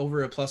like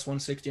over a plus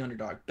 160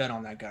 underdog, bet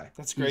on that guy.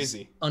 That's He's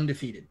crazy.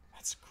 undefeated.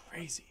 That's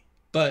crazy.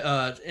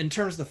 But in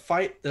terms of the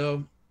fight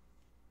though,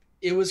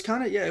 it was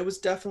kind of it was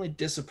definitely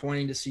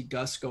disappointing to see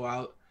Gus go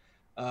out.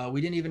 We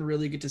didn't even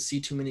really get to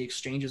see too many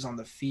exchanges on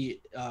the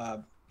feet.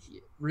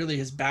 Really,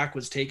 his back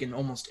was taken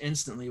almost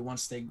instantly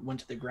once they went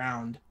to the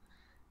ground,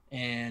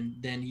 and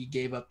then he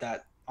gave up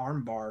that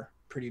arm bar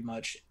pretty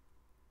much,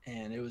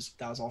 and that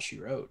was all she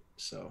wrote.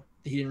 So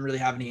he didn't really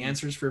have any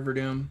answers for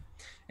Verdum,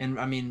 and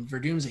I mean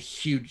Verdum's a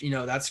huge,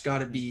 that's got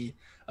to be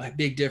a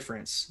big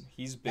difference.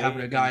 He's big.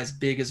 Having a guy as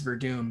big as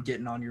Verdum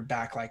getting on your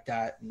back like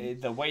that.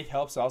 The weight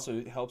helps.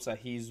 Also helps that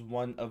he's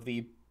one of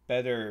the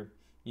better,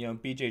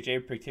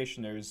 BJJ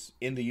practitioners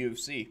in the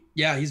UFC.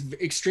 Yeah, he's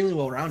extremely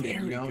well rounded.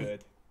 Very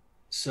good.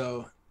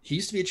 So he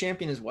used to be a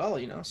champion as well.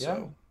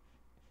 So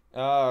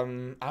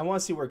I want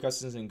to see where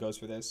Gustafsson goes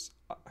for this.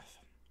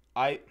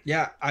 I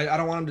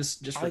don't want him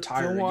to just retire.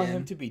 I don't want again.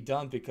 him to be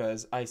done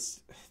because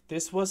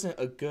this wasn't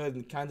a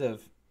good kind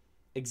of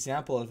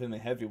example of him in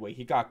heavyweight.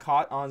 He got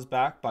caught on his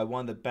back by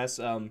one of the best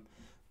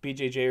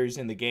BJJers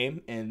in the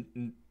game,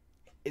 and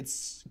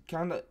it's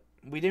kind of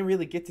we didn't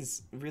really get to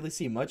really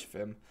see much of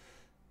him.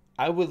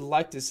 I would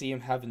like to see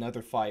him have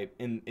another fight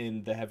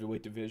in the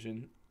heavyweight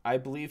division. I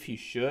believe he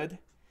should.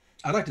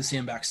 I'd like to see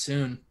him back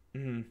soon.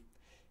 Mm-hmm.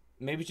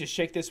 Maybe just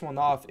shake this one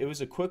off. It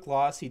was a quick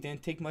loss. He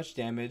didn't take much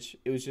damage.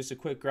 It was just a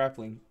quick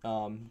grappling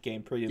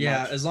game, pretty much.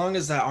 Yeah, as long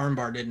as that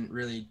armbar didn't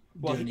really.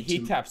 Well, he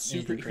tapped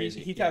super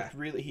crazy. He tapped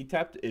really. He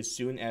tapped as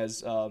soon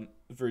as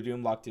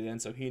Verdum locked it in,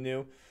 so he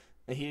knew,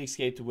 and he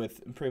escaped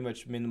with pretty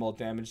much minimal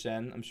damage.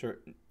 Then I'm sure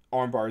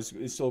armbar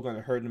is still going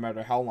to hurt no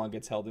matter how long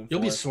it's held in. You'll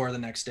be sore the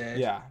next day.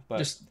 Yeah, but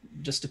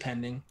just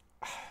depending.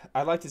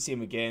 I'd like to see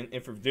him again,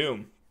 and for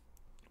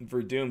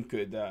Verdum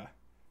could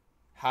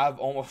have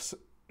almost.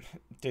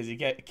 Does he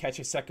catch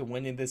a second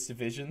win in this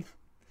division?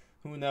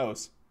 Who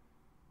knows?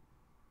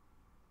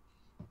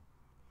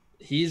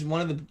 He's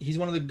one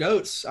of the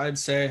goats. I'd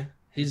say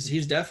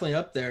he's definitely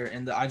up there,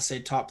 and I'd say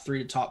top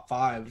 3 to top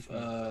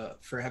 5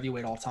 for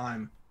heavyweight all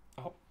time.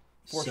 Oh,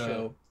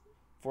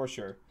 for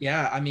sure.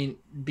 Yeah, I mean,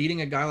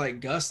 beating a guy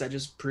like Gus, that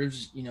just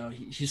proves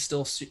he's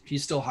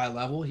still high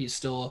level. He's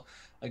still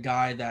a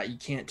guy that you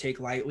can't take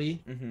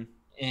lightly,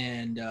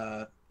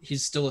 and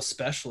he's still a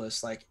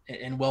specialist, like,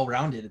 and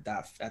well-rounded at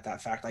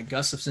that fact. Like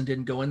Gustafsson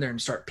didn't go in there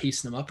and start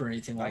piecing them up or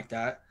anything like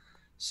that.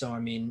 So I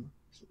mean,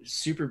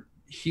 super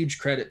huge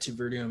credit to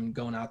Verdum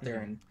going out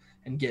there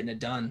and getting it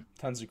done.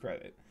 Tons of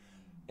credit.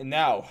 And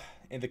now,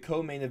 in the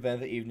co-main event of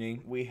the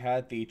evening, we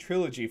had the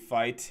trilogy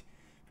fight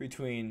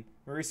between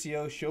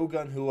Mauricio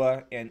Shogun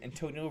Rua and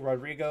Antonio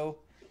Rodrigo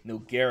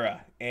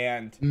Nogueira.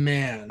 And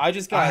man, I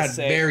had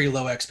very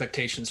low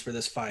expectations for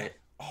this fight.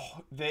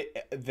 Oh,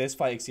 this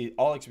fight exceeded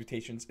all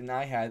expectations, and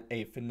I had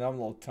a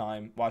phenomenal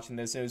time watching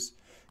this.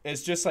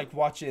 It's just like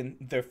watching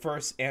their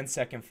first and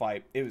second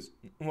fight.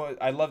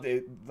 I loved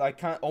it. Like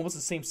kind of almost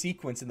the same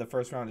sequence in the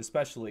first round,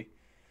 especially.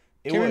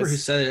 I can't remember who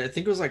said it. I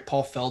think it was like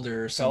Paul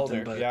Felder or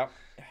something. But yeah.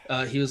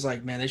 He was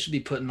like, "Man, they should be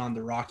putting on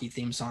the Rocky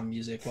theme song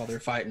music while they're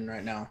fighting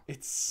right now."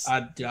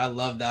 I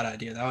love that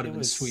idea. That would have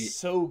been sweet.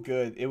 So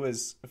good. It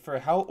was for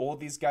how old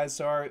these guys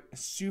are.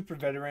 Super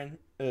veteran.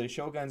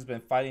 Shogun's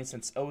been fighting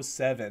since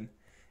 2007.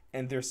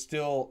 And they're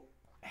still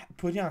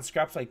putting on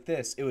scraps like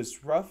this. It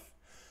was rough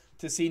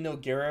to see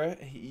Nogueira.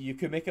 You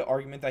could make an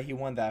argument that he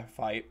won that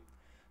fight.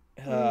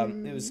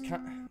 It was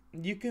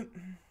you could.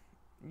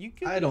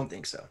 I don't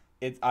think so.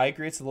 I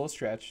agree. It's a little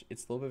stretch.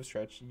 It's a little bit of a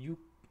stretch.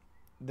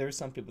 There's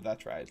some people that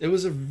tried. It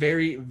was a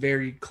very,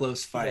 very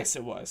close fight. Yes,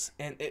 it was,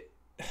 and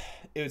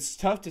it was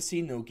tough to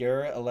see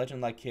Nogueira, a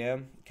legend like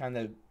him, kind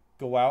of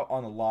go out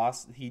on a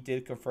loss. He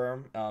did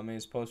confirm in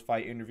his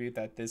post-fight interview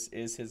that this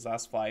is his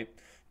last fight.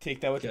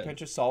 Take that with a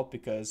pinch of salt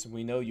because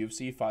we know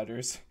UFC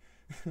fighters.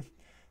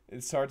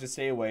 It's hard to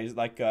stay away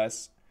like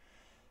us.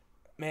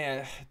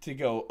 Man, to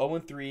go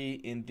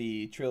 0-3 in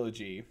the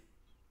trilogy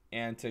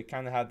and to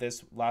kind of have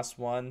this last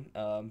one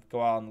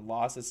go out on the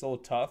loss, it's a little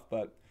tough,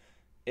 but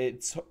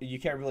you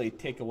can't really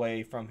take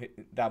away from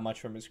that much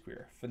from his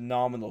career.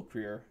 Phenomenal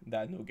career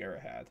that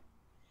Nogueira had.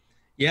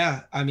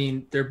 Yeah, I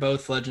mean, they're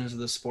both legends of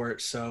the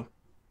sport, so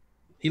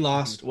he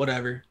lost,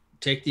 whatever.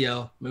 Take the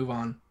L, move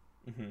on.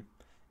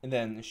 And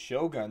then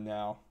Shogun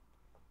now.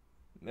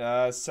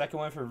 Second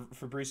win for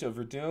Fabricio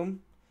Verdum.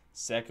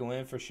 Second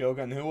win for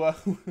Shogun Rua.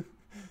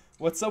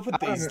 What's up with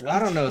these? I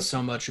don't know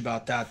so much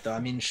about that, though. I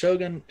mean,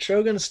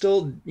 Shogun's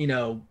still,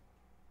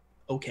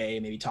 okay,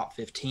 maybe top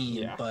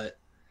 15, but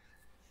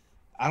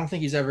I don't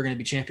think he's ever going to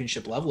be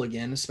championship level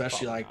again,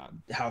 especially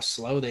how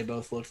slow they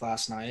both looked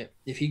last night.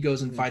 If he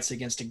goes and fights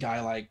against a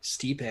guy like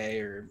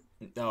Stipe or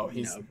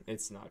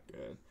it's not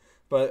good.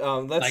 But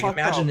let's talk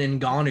imagine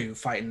Ngannou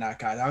fighting that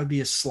guy. That would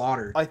be a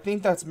slaughter. I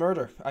think that's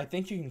murder. I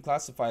think you can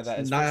classify that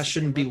as that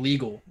shouldn't be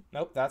legal.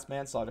 Nope, that's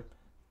manslaughter.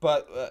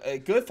 But a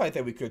good fight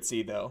that we could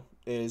see though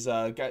is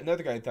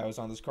another guy that was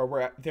on this card.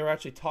 Where they were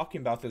actually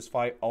talking about this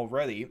fight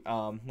already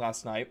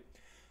last night.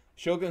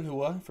 Shogun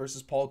Rua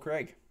versus Paul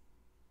Craig.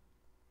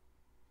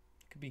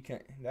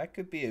 That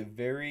could be a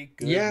very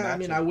good matchup. I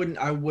mean,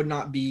 I would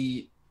not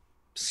be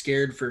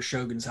scared for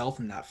Shogun's health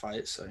in that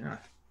fight, so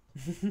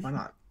why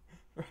not?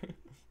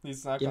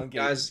 He's not going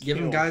to give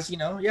him guys,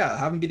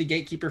 have him be the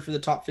gatekeeper for the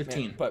top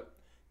 15. Man, but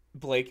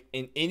Blake,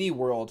 in any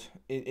world,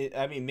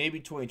 I mean, maybe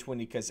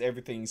 2020 because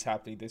everything's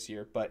happening this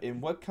year, but in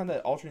what kind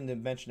of alternate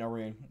dimension are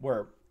we in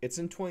where it's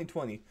in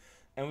 2020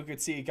 and we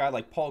could see a guy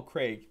like Paul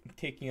Craig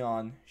taking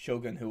on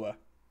Shogun Rua?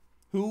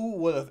 Who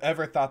would have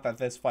ever thought that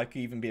this fight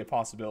could even be a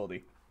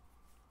possibility?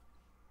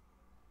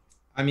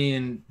 I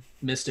mean,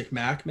 Mystic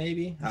Mac,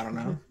 maybe? I don't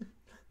know.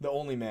 The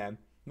only man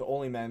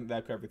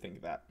that could ever think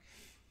of that.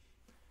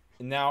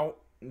 And now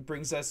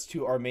brings us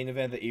to our main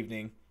event of the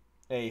evening,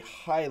 a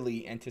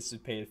highly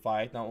anticipated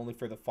fight, not only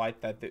for the fight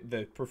that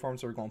the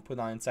performers are going to put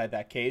on inside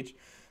that cage,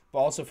 but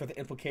also for the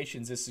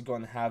implications this is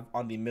going to have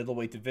on the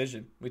middleweight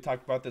division. We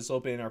talked about this a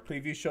little bit in our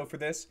preview show for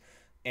this,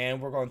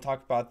 and we're going to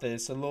talk about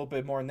this a little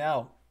bit more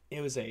now.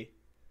 It was a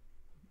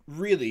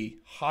really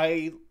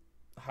highly...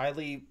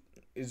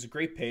 It was a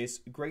great pace,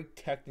 great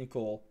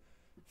technical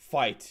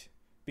fight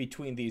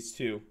between these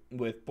two,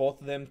 with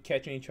both of them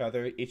catching each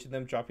other, each of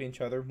them dropping each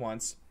other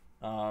once.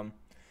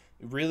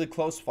 Really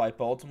close fight,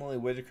 but ultimately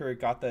Whitaker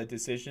got the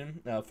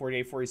decision,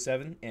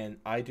 48-47, and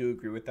I do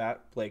agree with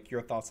that. Blake,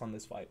 your thoughts on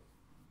this fight?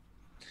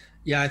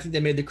 Yeah, I think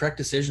they made the correct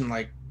decision,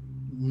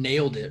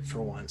 nailed it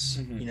for once.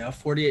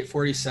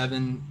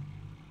 48-47,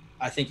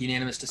 I think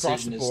unanimous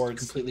decision is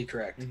completely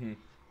correct.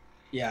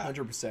 Yeah.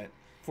 100%.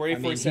 I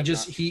mean,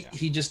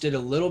 he just did a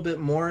little bit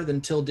more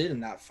than Till did in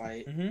that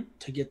fight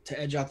to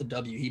edge out the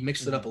W. He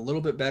mixed it up a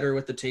little bit better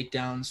with the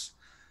takedowns.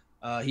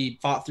 He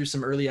fought through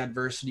some early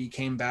adversity,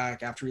 came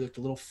back after he looked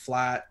a little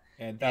flat,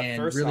 and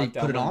first really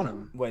put it on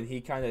him. When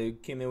he kind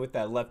of came in with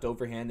that left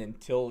overhand and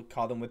Till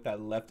caught him with that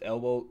left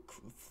elbow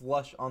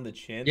flush on the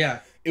chin.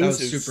 Yeah, it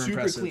was a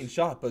super clean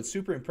shot, but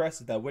super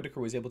impressive that Whitaker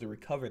was able to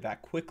recover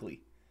that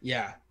quickly.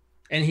 Yeah,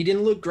 and he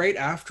didn't look great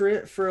after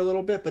it for a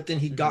little bit, but then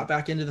he got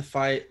back into the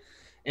fight.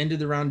 Ended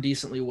the round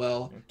decently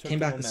well. Came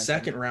back the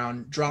second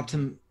round, dropped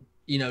him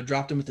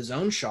with his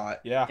own shot.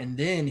 Yeah. And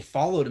then he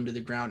followed him to the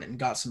ground and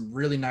got some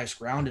really nice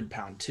ground and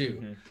pound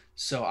too.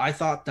 So I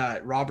thought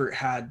that Robert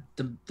had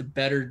the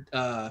better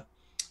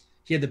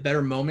he had the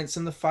better moments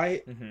in the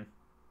fight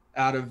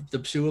out of the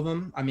two of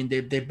them. I mean,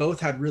 they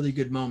both had really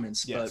good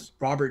moments, but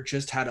Robert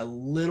just had a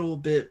little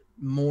bit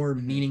more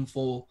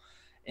meaningful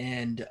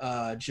and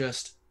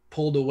just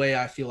pulled away,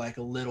 I feel like,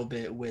 a little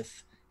bit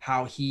with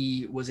how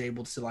he was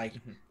able to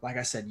like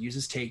I said, use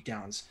his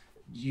takedowns,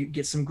 you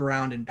get some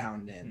ground and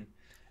pound in,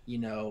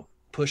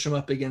 push him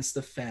up against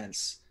the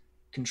fence,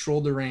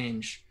 control the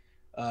range,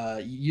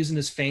 using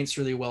his feints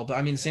really well. But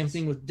I mean, same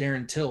thing with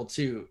Darren Till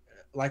too.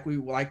 Like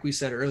we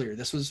said earlier,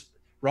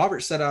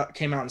 Robert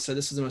came out and said,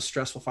 this is the most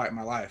stressful fight of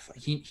my life. Like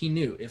he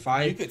knew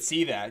you could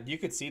see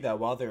that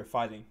while they were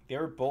fighting, they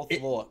were both a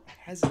little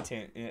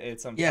hesitant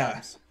at some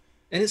times.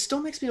 And it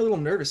still makes me a little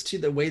nervous too,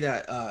 the way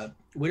that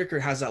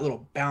Whitaker has that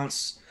little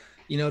bounce,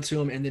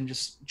 to him, and then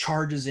just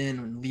charges in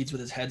and leads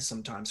with his head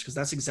sometimes, because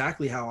that's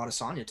exactly how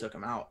Adesanya took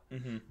him out.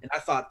 And I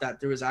thought that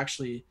there's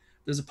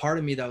a part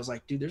of me that was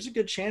like, dude, there's a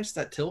good chance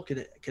that Till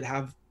could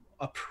have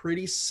a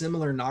pretty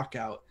similar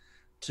knockout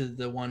to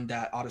the one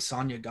that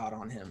Adesanya got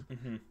on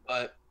him.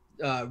 But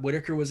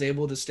Whitaker was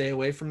able to stay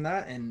away from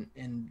that,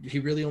 and he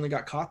really only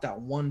got caught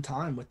that one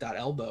time with that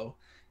elbow,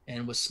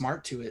 and was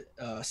smart to it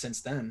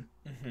since then.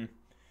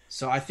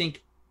 So I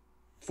think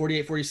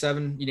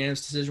 48-47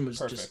 unanimous decision was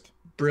just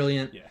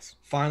brilliant. Yes.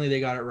 Finally, they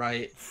got it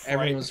right.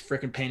 Everyone was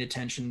freaking paying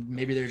attention.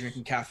 Maybe they're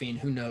drinking caffeine.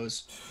 Who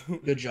knows?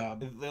 Good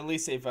job. At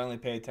least they finally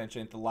paid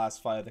attention at the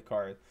last fight of the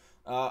card.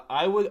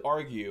 I would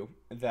argue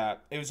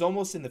that it was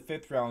almost in the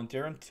fifth round.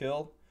 Darren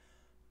Till,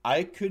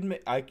 I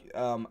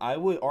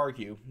would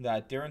argue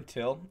that Darren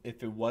Till,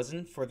 if it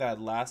wasn't for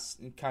that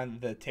last kind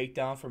of the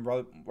takedown from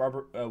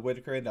Robert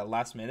Whitaker in that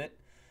last minute,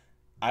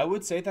 I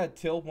would say that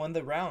Till won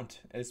the round,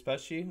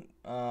 especially,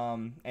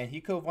 and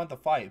he could have won the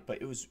fight,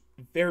 but it was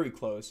very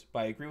close. But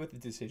I agree with the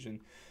decision.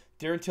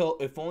 Darren Till,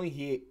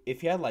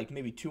 if he had like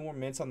maybe 2 more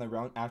minutes on the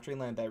round after he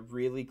landed that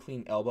really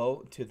clean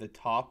elbow to the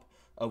top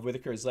of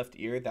Whitaker's left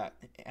ear that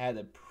had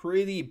a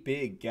pretty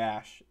big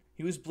gash.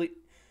 He was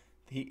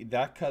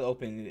that cut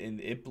open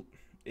and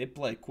it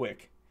bled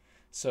quick.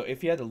 So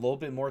if he had a little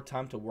bit more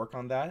time to work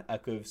on that, I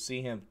could have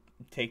seen him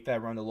take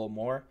that round a little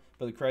more.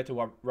 But the credit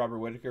to Robert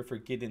Whitaker for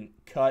getting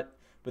cut,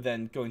 but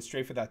then going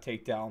straight for that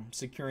takedown,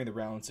 securing the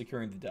round,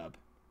 securing the dub.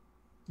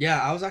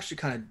 Yeah, I was actually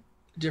kind of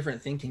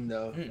different thinking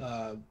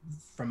though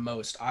from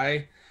most.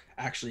 I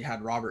actually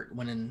had Robert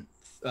winning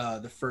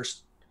the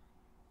first.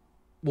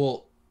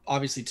 Well,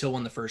 obviously Till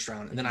won the first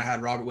round, and then I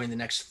had Robert winning the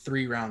next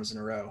 3 rounds in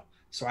a row.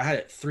 So I had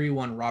it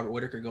 3-1 Robert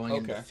Whitaker going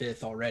into the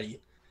fifth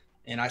already,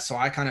 and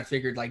I kind of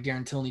figured like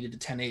Darren Till needed a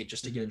 10-8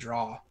 just to get a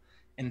draw,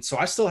 and so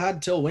I still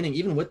had Till winning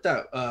even with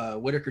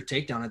that Whitaker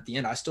takedown at the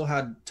end. I still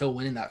had Till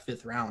winning that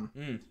fifth round.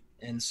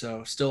 And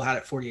so still had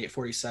it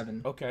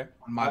 48-47 on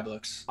my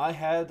books. I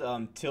had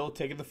Till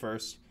taking the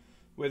first,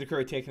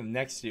 Whitaker taking the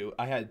next two.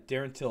 I had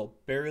Darren Till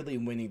barely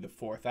winning the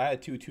fourth. I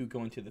had 2-2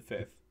 going to the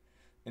fifth.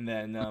 And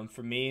then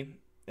for me,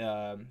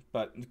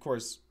 but of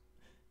course,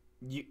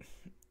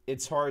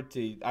 it's hard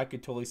to, I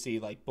could totally see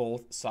like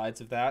both sides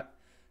of that.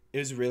 It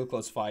was a really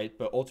close fight,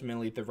 but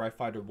ultimately the right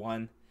fighter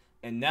won.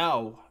 And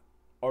now,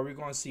 are we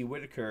going to see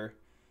Whitaker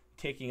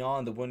taking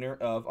on the winner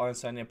of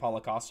Adesanya and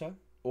Paulo Costa?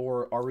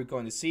 Or are we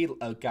going to see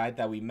a guy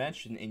that we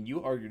mentioned and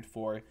you argued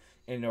for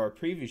in our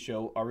previous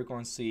show? Are we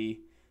going to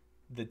see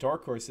the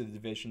dark horse of the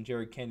division,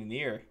 Jared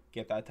Cannonier,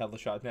 get that title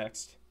shot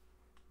next?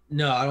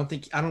 No, I don't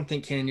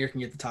think Cannonier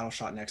can get the title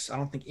shot next. I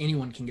don't think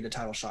anyone can get a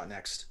title shot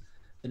next.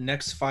 The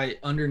next fight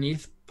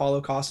underneath Paulo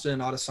Costa and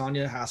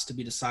Adesanya has to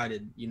be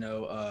decided,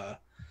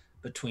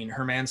 between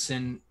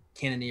Hermansson,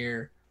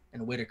 Cannonier,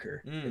 and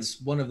Whitaker.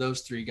 It's one of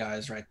those 3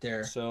 guys right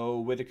there.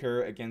 So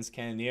Whitaker against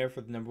Cannonier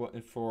for the number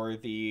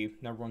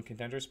one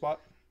contender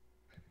spot.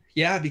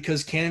 Yeah,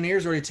 because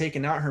Cannonier's already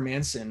taken out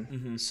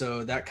Hermansson,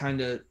 so that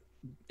kind of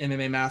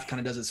MMA math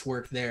kind of does its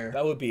work there.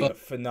 That would be a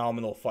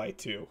phenomenal fight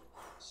too.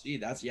 See,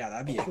 that'd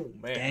be a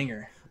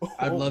banger.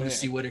 I'd love to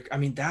see Whitaker. I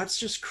mean, that's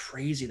just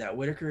crazy that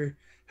Whitaker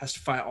has to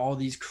fight all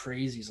these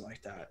crazies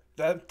like that.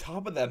 That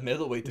top of that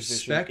middleweight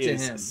division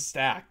is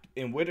stacked.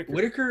 And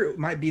Whitaker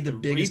might be the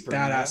biggest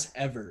badass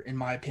ever, in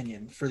my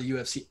opinion, for the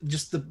UFC.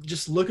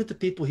 Just look at the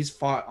people he's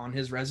fought on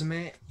his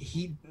resume.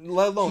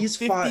 Let alone he's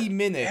 50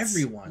 minutes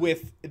everyone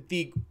with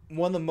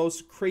one of the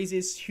most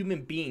craziest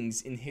human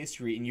beings in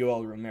history in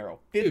Yoel Romero.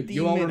 50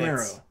 Yoel minutes.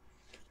 Romero.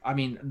 I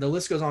mean, the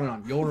list goes on and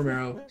on. Yoel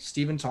Romero,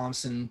 Stephen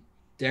Thompson,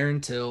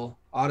 Darren Till,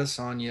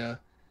 Adesanya,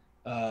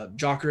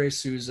 Jacare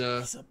Souza.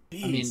 He's a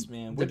beast,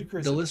 man.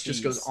 The list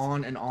just goes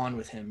on and on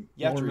with him.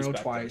 Yoel Romero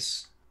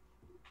twice.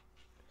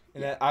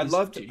 And I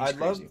loved the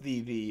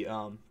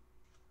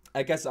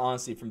I guess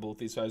honestly from both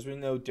these guys. We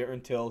know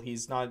Darren Till,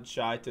 he's not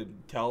shy to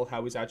tell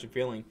how he's actually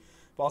feeling.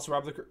 But also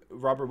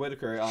Robert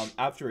Whitaker,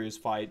 after his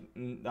fight,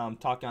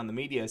 talking on the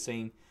media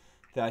saying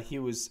that he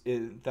was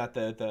that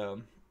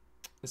the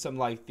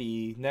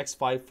next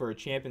fight for a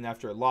champion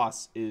after a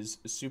loss is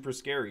super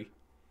scary.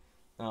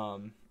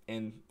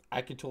 And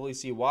I could totally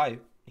see why.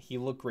 He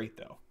looked great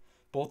though.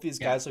 Both these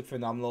guys look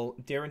phenomenal.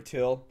 Darren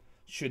Till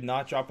should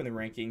not drop in the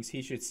rankings.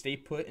 He should stay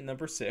put in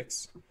number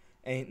 6,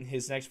 and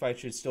his next fight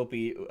should still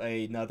be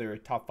another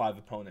top 5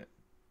 opponent.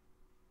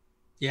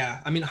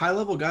 Yeah, I mean,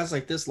 high-level guys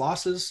like this,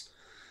 losses,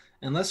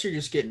 unless you're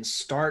just getting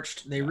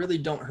starched, they really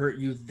don't hurt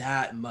you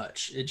that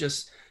much. It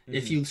just,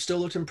 if you still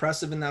looked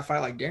impressive in that fight,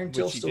 like Darren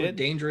Till still looked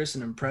dangerous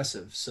and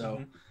impressive.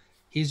 So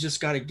he's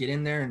just got to get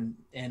in there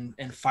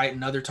and fight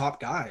another top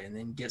guy and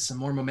then get some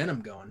more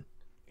momentum going.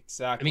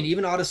 Exactly. I mean,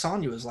 even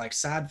Adesanya was like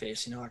sad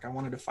face, like I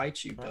wanted to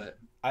fight you, but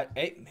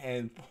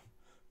and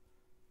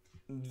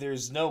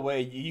there's no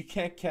way you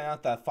can't count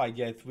out that fight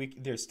yet.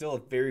 There's still a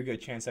very good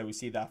chance that we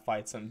see that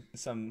fight. Some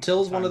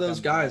Till's one of those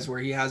guys where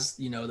he has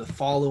the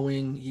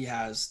following, he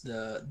has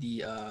the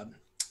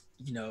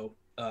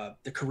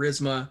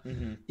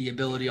charisma, the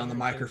ability on the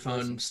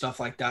microphone,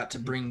 stuff like that to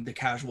bring the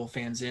casual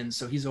fans in.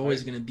 So he's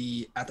always going to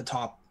be at the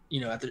top,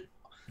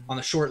 on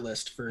the short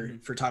list for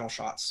title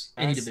shots,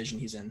 any division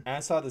he's in. I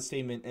saw the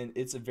statement, and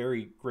it's a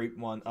very great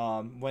one.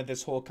 When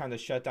this whole kind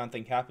of shutdown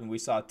thing happened, we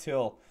saw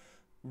Till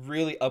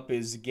really up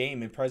his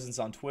game and presence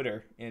on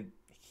Twitter, and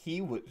he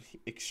was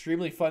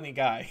extremely funny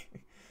guy.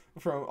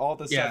 From all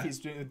the stuff he's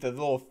doing, the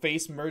little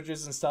face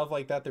merges and stuff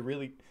like that.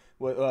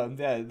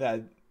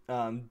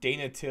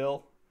 Dana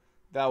Till,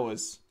 that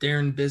was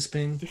Darren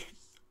Bisping,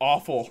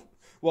 awful.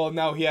 Well,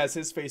 now he has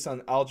his face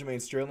on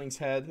Aljamain Sterling's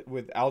head.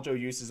 With Aljo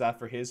uses that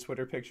for his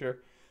Twitter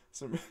picture.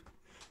 Some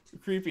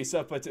creepy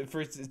stuff. But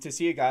to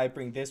see a guy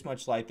bring this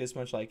much light,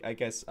 I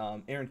guess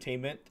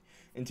entertainment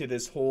into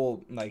this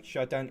whole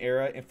shutdown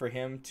era, and for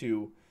him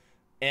to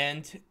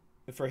And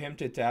for him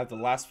to have the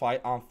last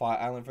fight on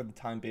Fight Island for the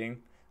time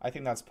being, I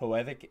think that's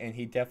poetic, and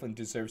he definitely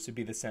deserves to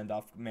be the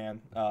send-off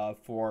man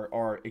for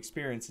our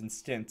experience and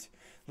stint,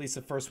 at least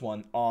the first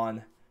one,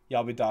 on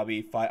Abu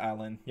Dhabi, Fight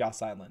Island,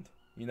 Yas Island,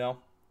 you know?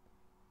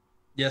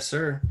 Yes,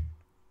 sir.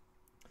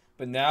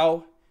 But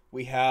now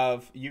we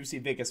have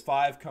UFC Vegas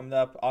 5 coming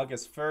up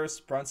August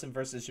 1st, Brunson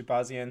versus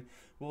Shabazian.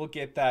 We'll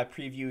get that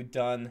preview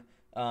done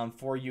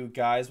for you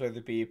guys, whether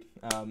it be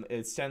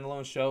a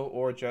standalone show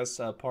or just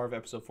part of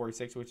episode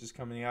 46, which is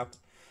coming up.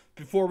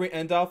 Before we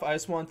end off, I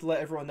just wanted to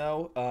let everyone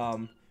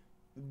know,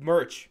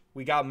 merch.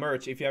 We got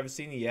merch. If you haven't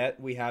seen it yet,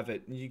 we have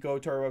it. You go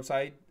to our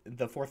website,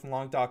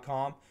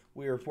 thefourthandlong.com.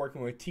 We are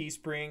working with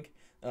Teespring.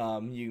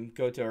 You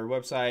go to our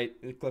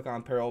website, click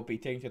on apparel, be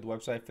taken to the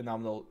website.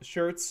 Phenomenal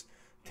shirts,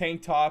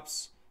 tank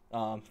tops,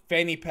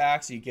 fanny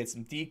packs. You get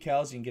some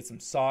decals. You can get some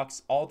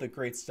socks. All the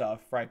great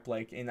stuff, right,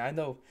 Blake? And I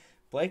know,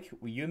 Blake,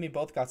 you and me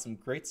both got some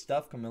great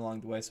stuff coming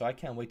along the way, so I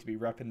can't wait to be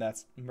repping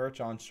that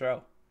merch on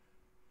show.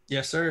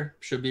 Yes, sir.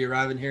 Should be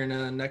arriving here in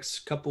the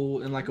next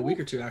couple, in like a week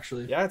or two,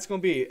 actually. Yeah, it's going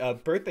to be a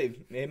birthday.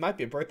 It might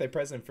be a birthday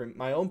present for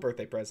my own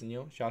birthday present,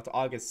 Shout out to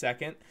August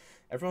 2nd.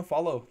 Everyone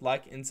follow,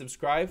 like, and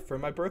subscribe for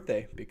my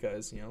birthday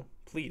because,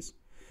 please.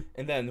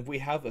 And then we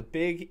have a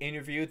big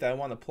interview that I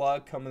want to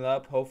plug coming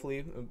up.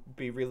 Hopefully, we'll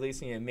be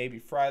releasing it maybe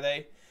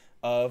Friday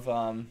of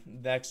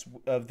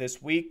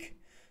this week.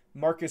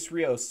 Marcus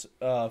Rios,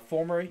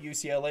 former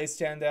UCLA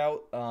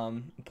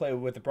standout, played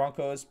with the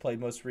Broncos,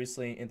 played most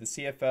recently in the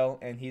CFL,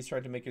 and he's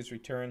trying to make his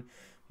return.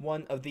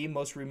 One of the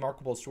most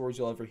remarkable stories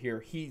you'll ever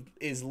hear. He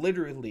is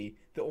literally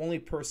the only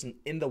person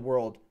in the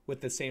world with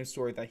the same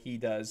story that he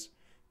does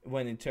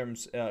when in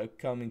terms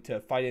coming to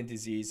fighting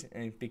disease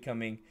and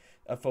becoming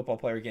a football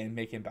player again,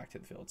 making it back to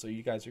the field. So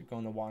you guys are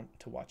going to want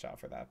to watch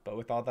out for that. But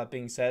with all that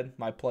being said,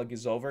 my plug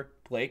is over.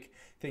 Blake,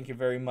 thank you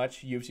very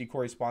much, UFC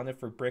correspondent,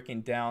 for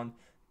breaking down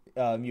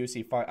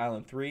UFC Fight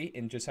Island 3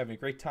 and just having a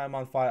great time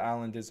on Fight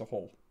Island as a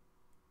whole.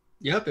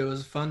 Yep, it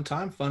was a fun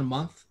time, fun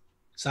month.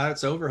 Sad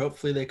it's over.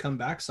 Hopefully they come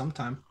back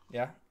sometime.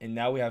 Yeah, and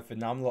now we have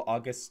phenomenal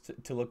August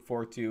to look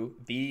forward to,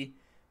 the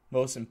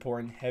most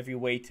important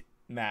heavyweight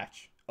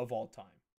match of all time.